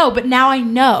 Now I know, but now I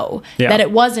know Yeah. that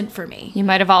it wasn't for me. You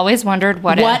might have always wondered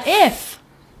what If?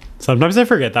 Sometimes I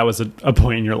forget that was a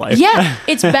point in your life. Yeah,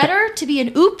 it's better to be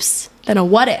an oops than a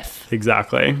what if.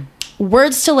 Exactly.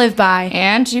 Words to live by.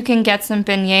 And you can get some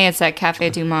beignets at Cafe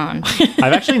Du Monde.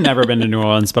 I've actually never been to New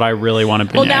Orleans, but I really want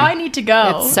to be. Well, now I need to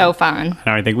go. It's so fun.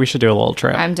 Now I think we should do a little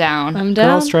trip. I'm down. I'm down.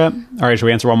 Girls trip. All right, should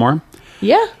we answer one more?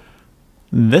 Yeah.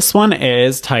 This one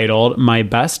is titled "My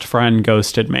Best Friend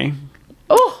Ghosted Me."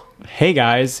 Oh, Hey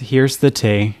guys, here's the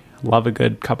tea. Love a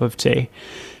good cup of tea.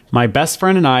 My best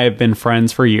friend and I have been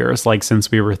friends for years, like since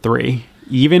we were 3.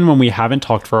 Even when we haven't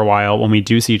talked for a while, when we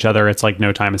do see each other, it's like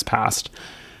no time has passed.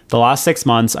 The last 6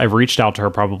 months, I've reached out to her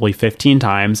probably 15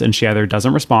 times, and she either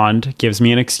doesn't respond, gives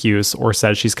me an excuse, or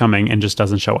says she's coming and just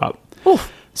doesn't show up.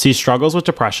 She struggles with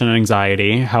depression and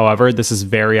anxiety. However, this is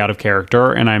very out of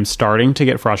character, and I'm starting to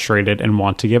get frustrated and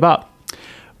want to give up.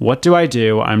 What do I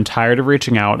do? I'm tired of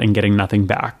reaching out and getting nothing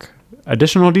back.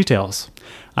 Additional details.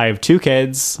 I have 2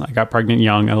 kids. I got pregnant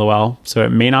young, lol. So it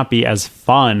may not be as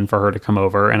fun for her to come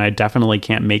over, and I definitely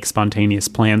can't make spontaneous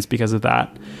plans because of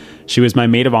that. She was my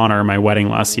maid of honor at my wedding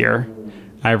last year.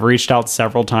 I've reached out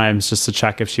several times just to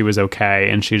check if she was okay,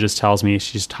 and she just tells me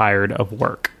she's tired of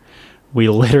work. We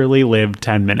literally live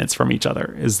 10 minutes from each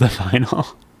other, is the final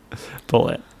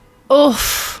bullet.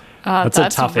 oof. That's a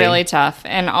That's toughie. really tough.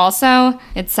 And also,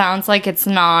 it sounds like it's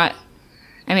not.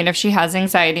 I mean, if she has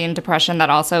anxiety and depression, that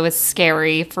also is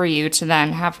scary for you to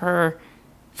then have her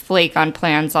flake on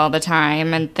plans all the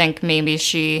time and think maybe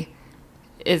she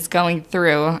is going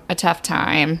through a tough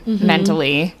time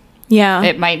mentally. Yeah.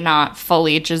 It might not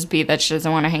fully just be that she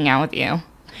doesn't want to hang out with you.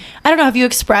 I don't know. Have you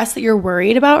expressed that you're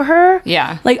worried about her?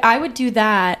 Yeah. Like, I would do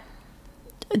that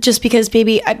just because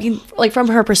maybe, I mean, like, from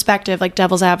her perspective, like,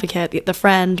 devil's advocate, the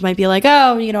friend might be like,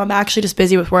 oh, you know, I'm actually just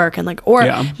busy with work. And, like, or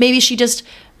Yeah. maybe she just,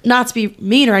 not to be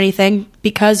mean or anything,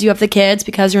 because you have the kids,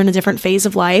 because you're in a different phase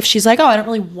of life, she's like, oh, I don't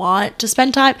really want to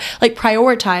spend time, like,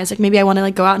 prioritize. Like, maybe I want to,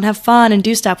 like, go out and have fun and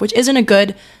do stuff, which isn't a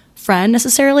good friend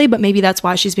necessarily, but maybe that's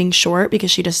why she's being short,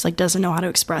 because she just, like, doesn't know how to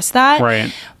express that.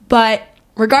 Right. But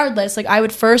regardless, like, I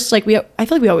would first, like, I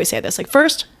feel like we always say this, like,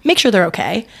 first make sure they're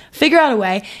okay, figure out a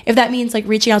way. If that means like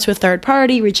reaching out to a third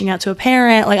party, reaching out to a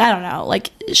parent, like, I don't know, like,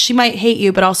 she might hate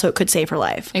you, but also it could save her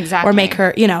life. Exactly. Or make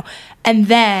her, you know. And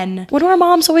then, what do our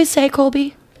moms always say,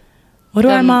 Colby? What do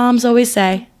our moms always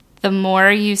say? The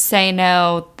more you say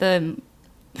no, the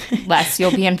less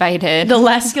you'll be invited. The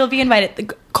less you'll be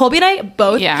invited. Colby and I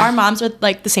both, Yeah. our moms are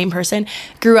like the same person,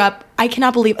 grew up, I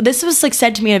cannot believe, this was like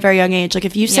said to me at a very young age, like,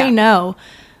 if you say Yeah. no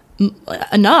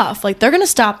enough, like, they're going to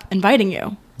stop inviting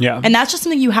you. Yeah. And that's just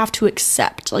something you have to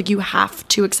accept. Like, you have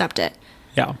to accept it.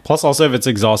 Yeah. Plus, also, if it's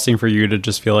exhausting for you to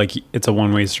just feel like it's a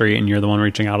one-way street and you're the one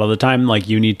reaching out all the time, like,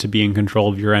 you need to be in control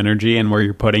of your energy and where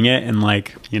you're putting it. And,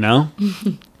 like, you know,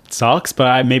 it sucks.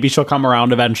 But maybe she'll come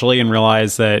around eventually and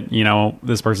realize that, you know,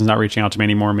 this person's not reaching out to me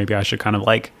anymore. Maybe I should kind of,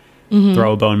 like,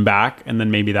 throw a bone back. And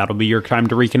then maybe that'll be your time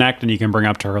to reconnect. And you can bring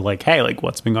up to her, like, hey, like,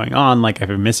 what's been going on? Like, I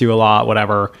miss you a lot,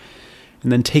 whatever.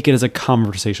 And then take it as a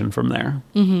conversation from there.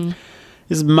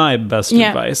 Is my best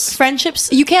advice.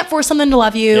 Friendships, you can't force someone to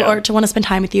love you or to want to spend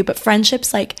time with you, but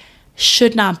friendships, like,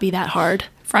 should not be that hard.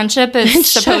 Friendship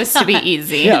is supposed to be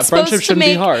easy. Yeah, It's friendship supposed to shouldn't be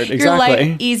make hard. your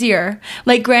Exactly. life easier.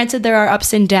 Like, granted, there are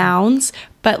ups and downs,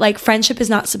 but, like, friendship is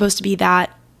not supposed to be that.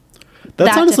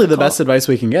 That's that honestly the difficult. best advice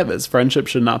we can give is friendship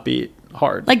should not be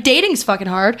hard. Like, dating's fucking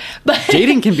hard, but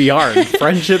Dating can be hard.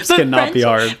 Friendships but cannot be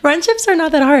hard. Friendships are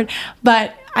not that hard.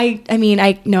 But I mean,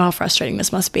 I know how frustrating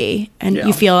this must be. And Yeah.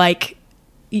 you feel like,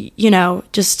 you know,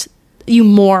 just you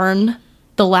mourn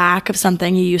the lack of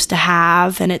something you used to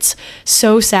have. And it's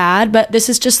so sad. But this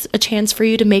is just a chance for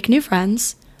you to make new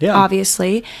friends. Yeah.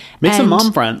 Obviously. Make some And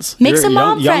mom friends. Make You're some a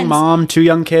mom young friends. mom, 2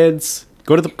 young kids.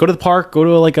 Go to the park. Go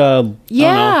to like a I don't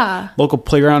Yeah. know, local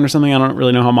playground or something. I don't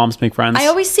really know how moms make friends. I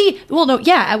always see,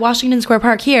 at Washington Square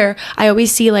Park here, I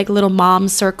always see like little mom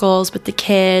circles with the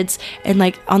kids and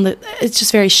like it's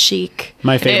just very chic.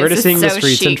 My favorite is It's seeing the so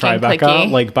streets in chic and Tribeca,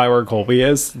 cliquey. like by where Colby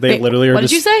is. They Wait, literally are what did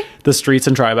just you say? the streets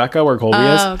in Tribeca where Colby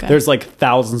is. okay. There's like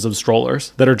thousands of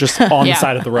strollers that are just on Yeah. the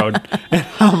side of the road. And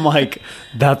I'm like,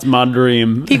 that's my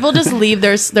dream. People just leave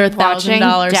their Watching $1,000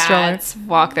 stroller. dads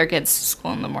walk their kids to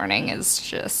school in the morning is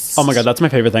just... Oh my god, that's my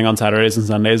favorite thing on Saturdays and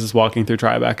Sundays is walking through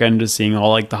Tribeca and just seeing all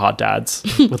like the hot dads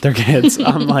with their kids.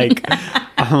 I'm like,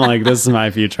 this is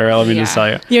my future. Let me just tell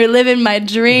you. You're living my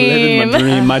dream. Living my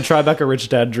dream, my Tribeca rich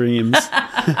dad dreams.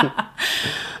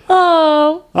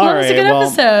 Oh, All that was a right, good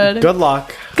episode. good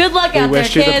luck. Good luck We out there,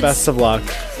 wish you kids. the best of luck.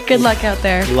 Good luck out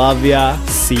there. Love ya.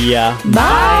 See ya.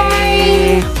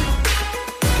 Bye.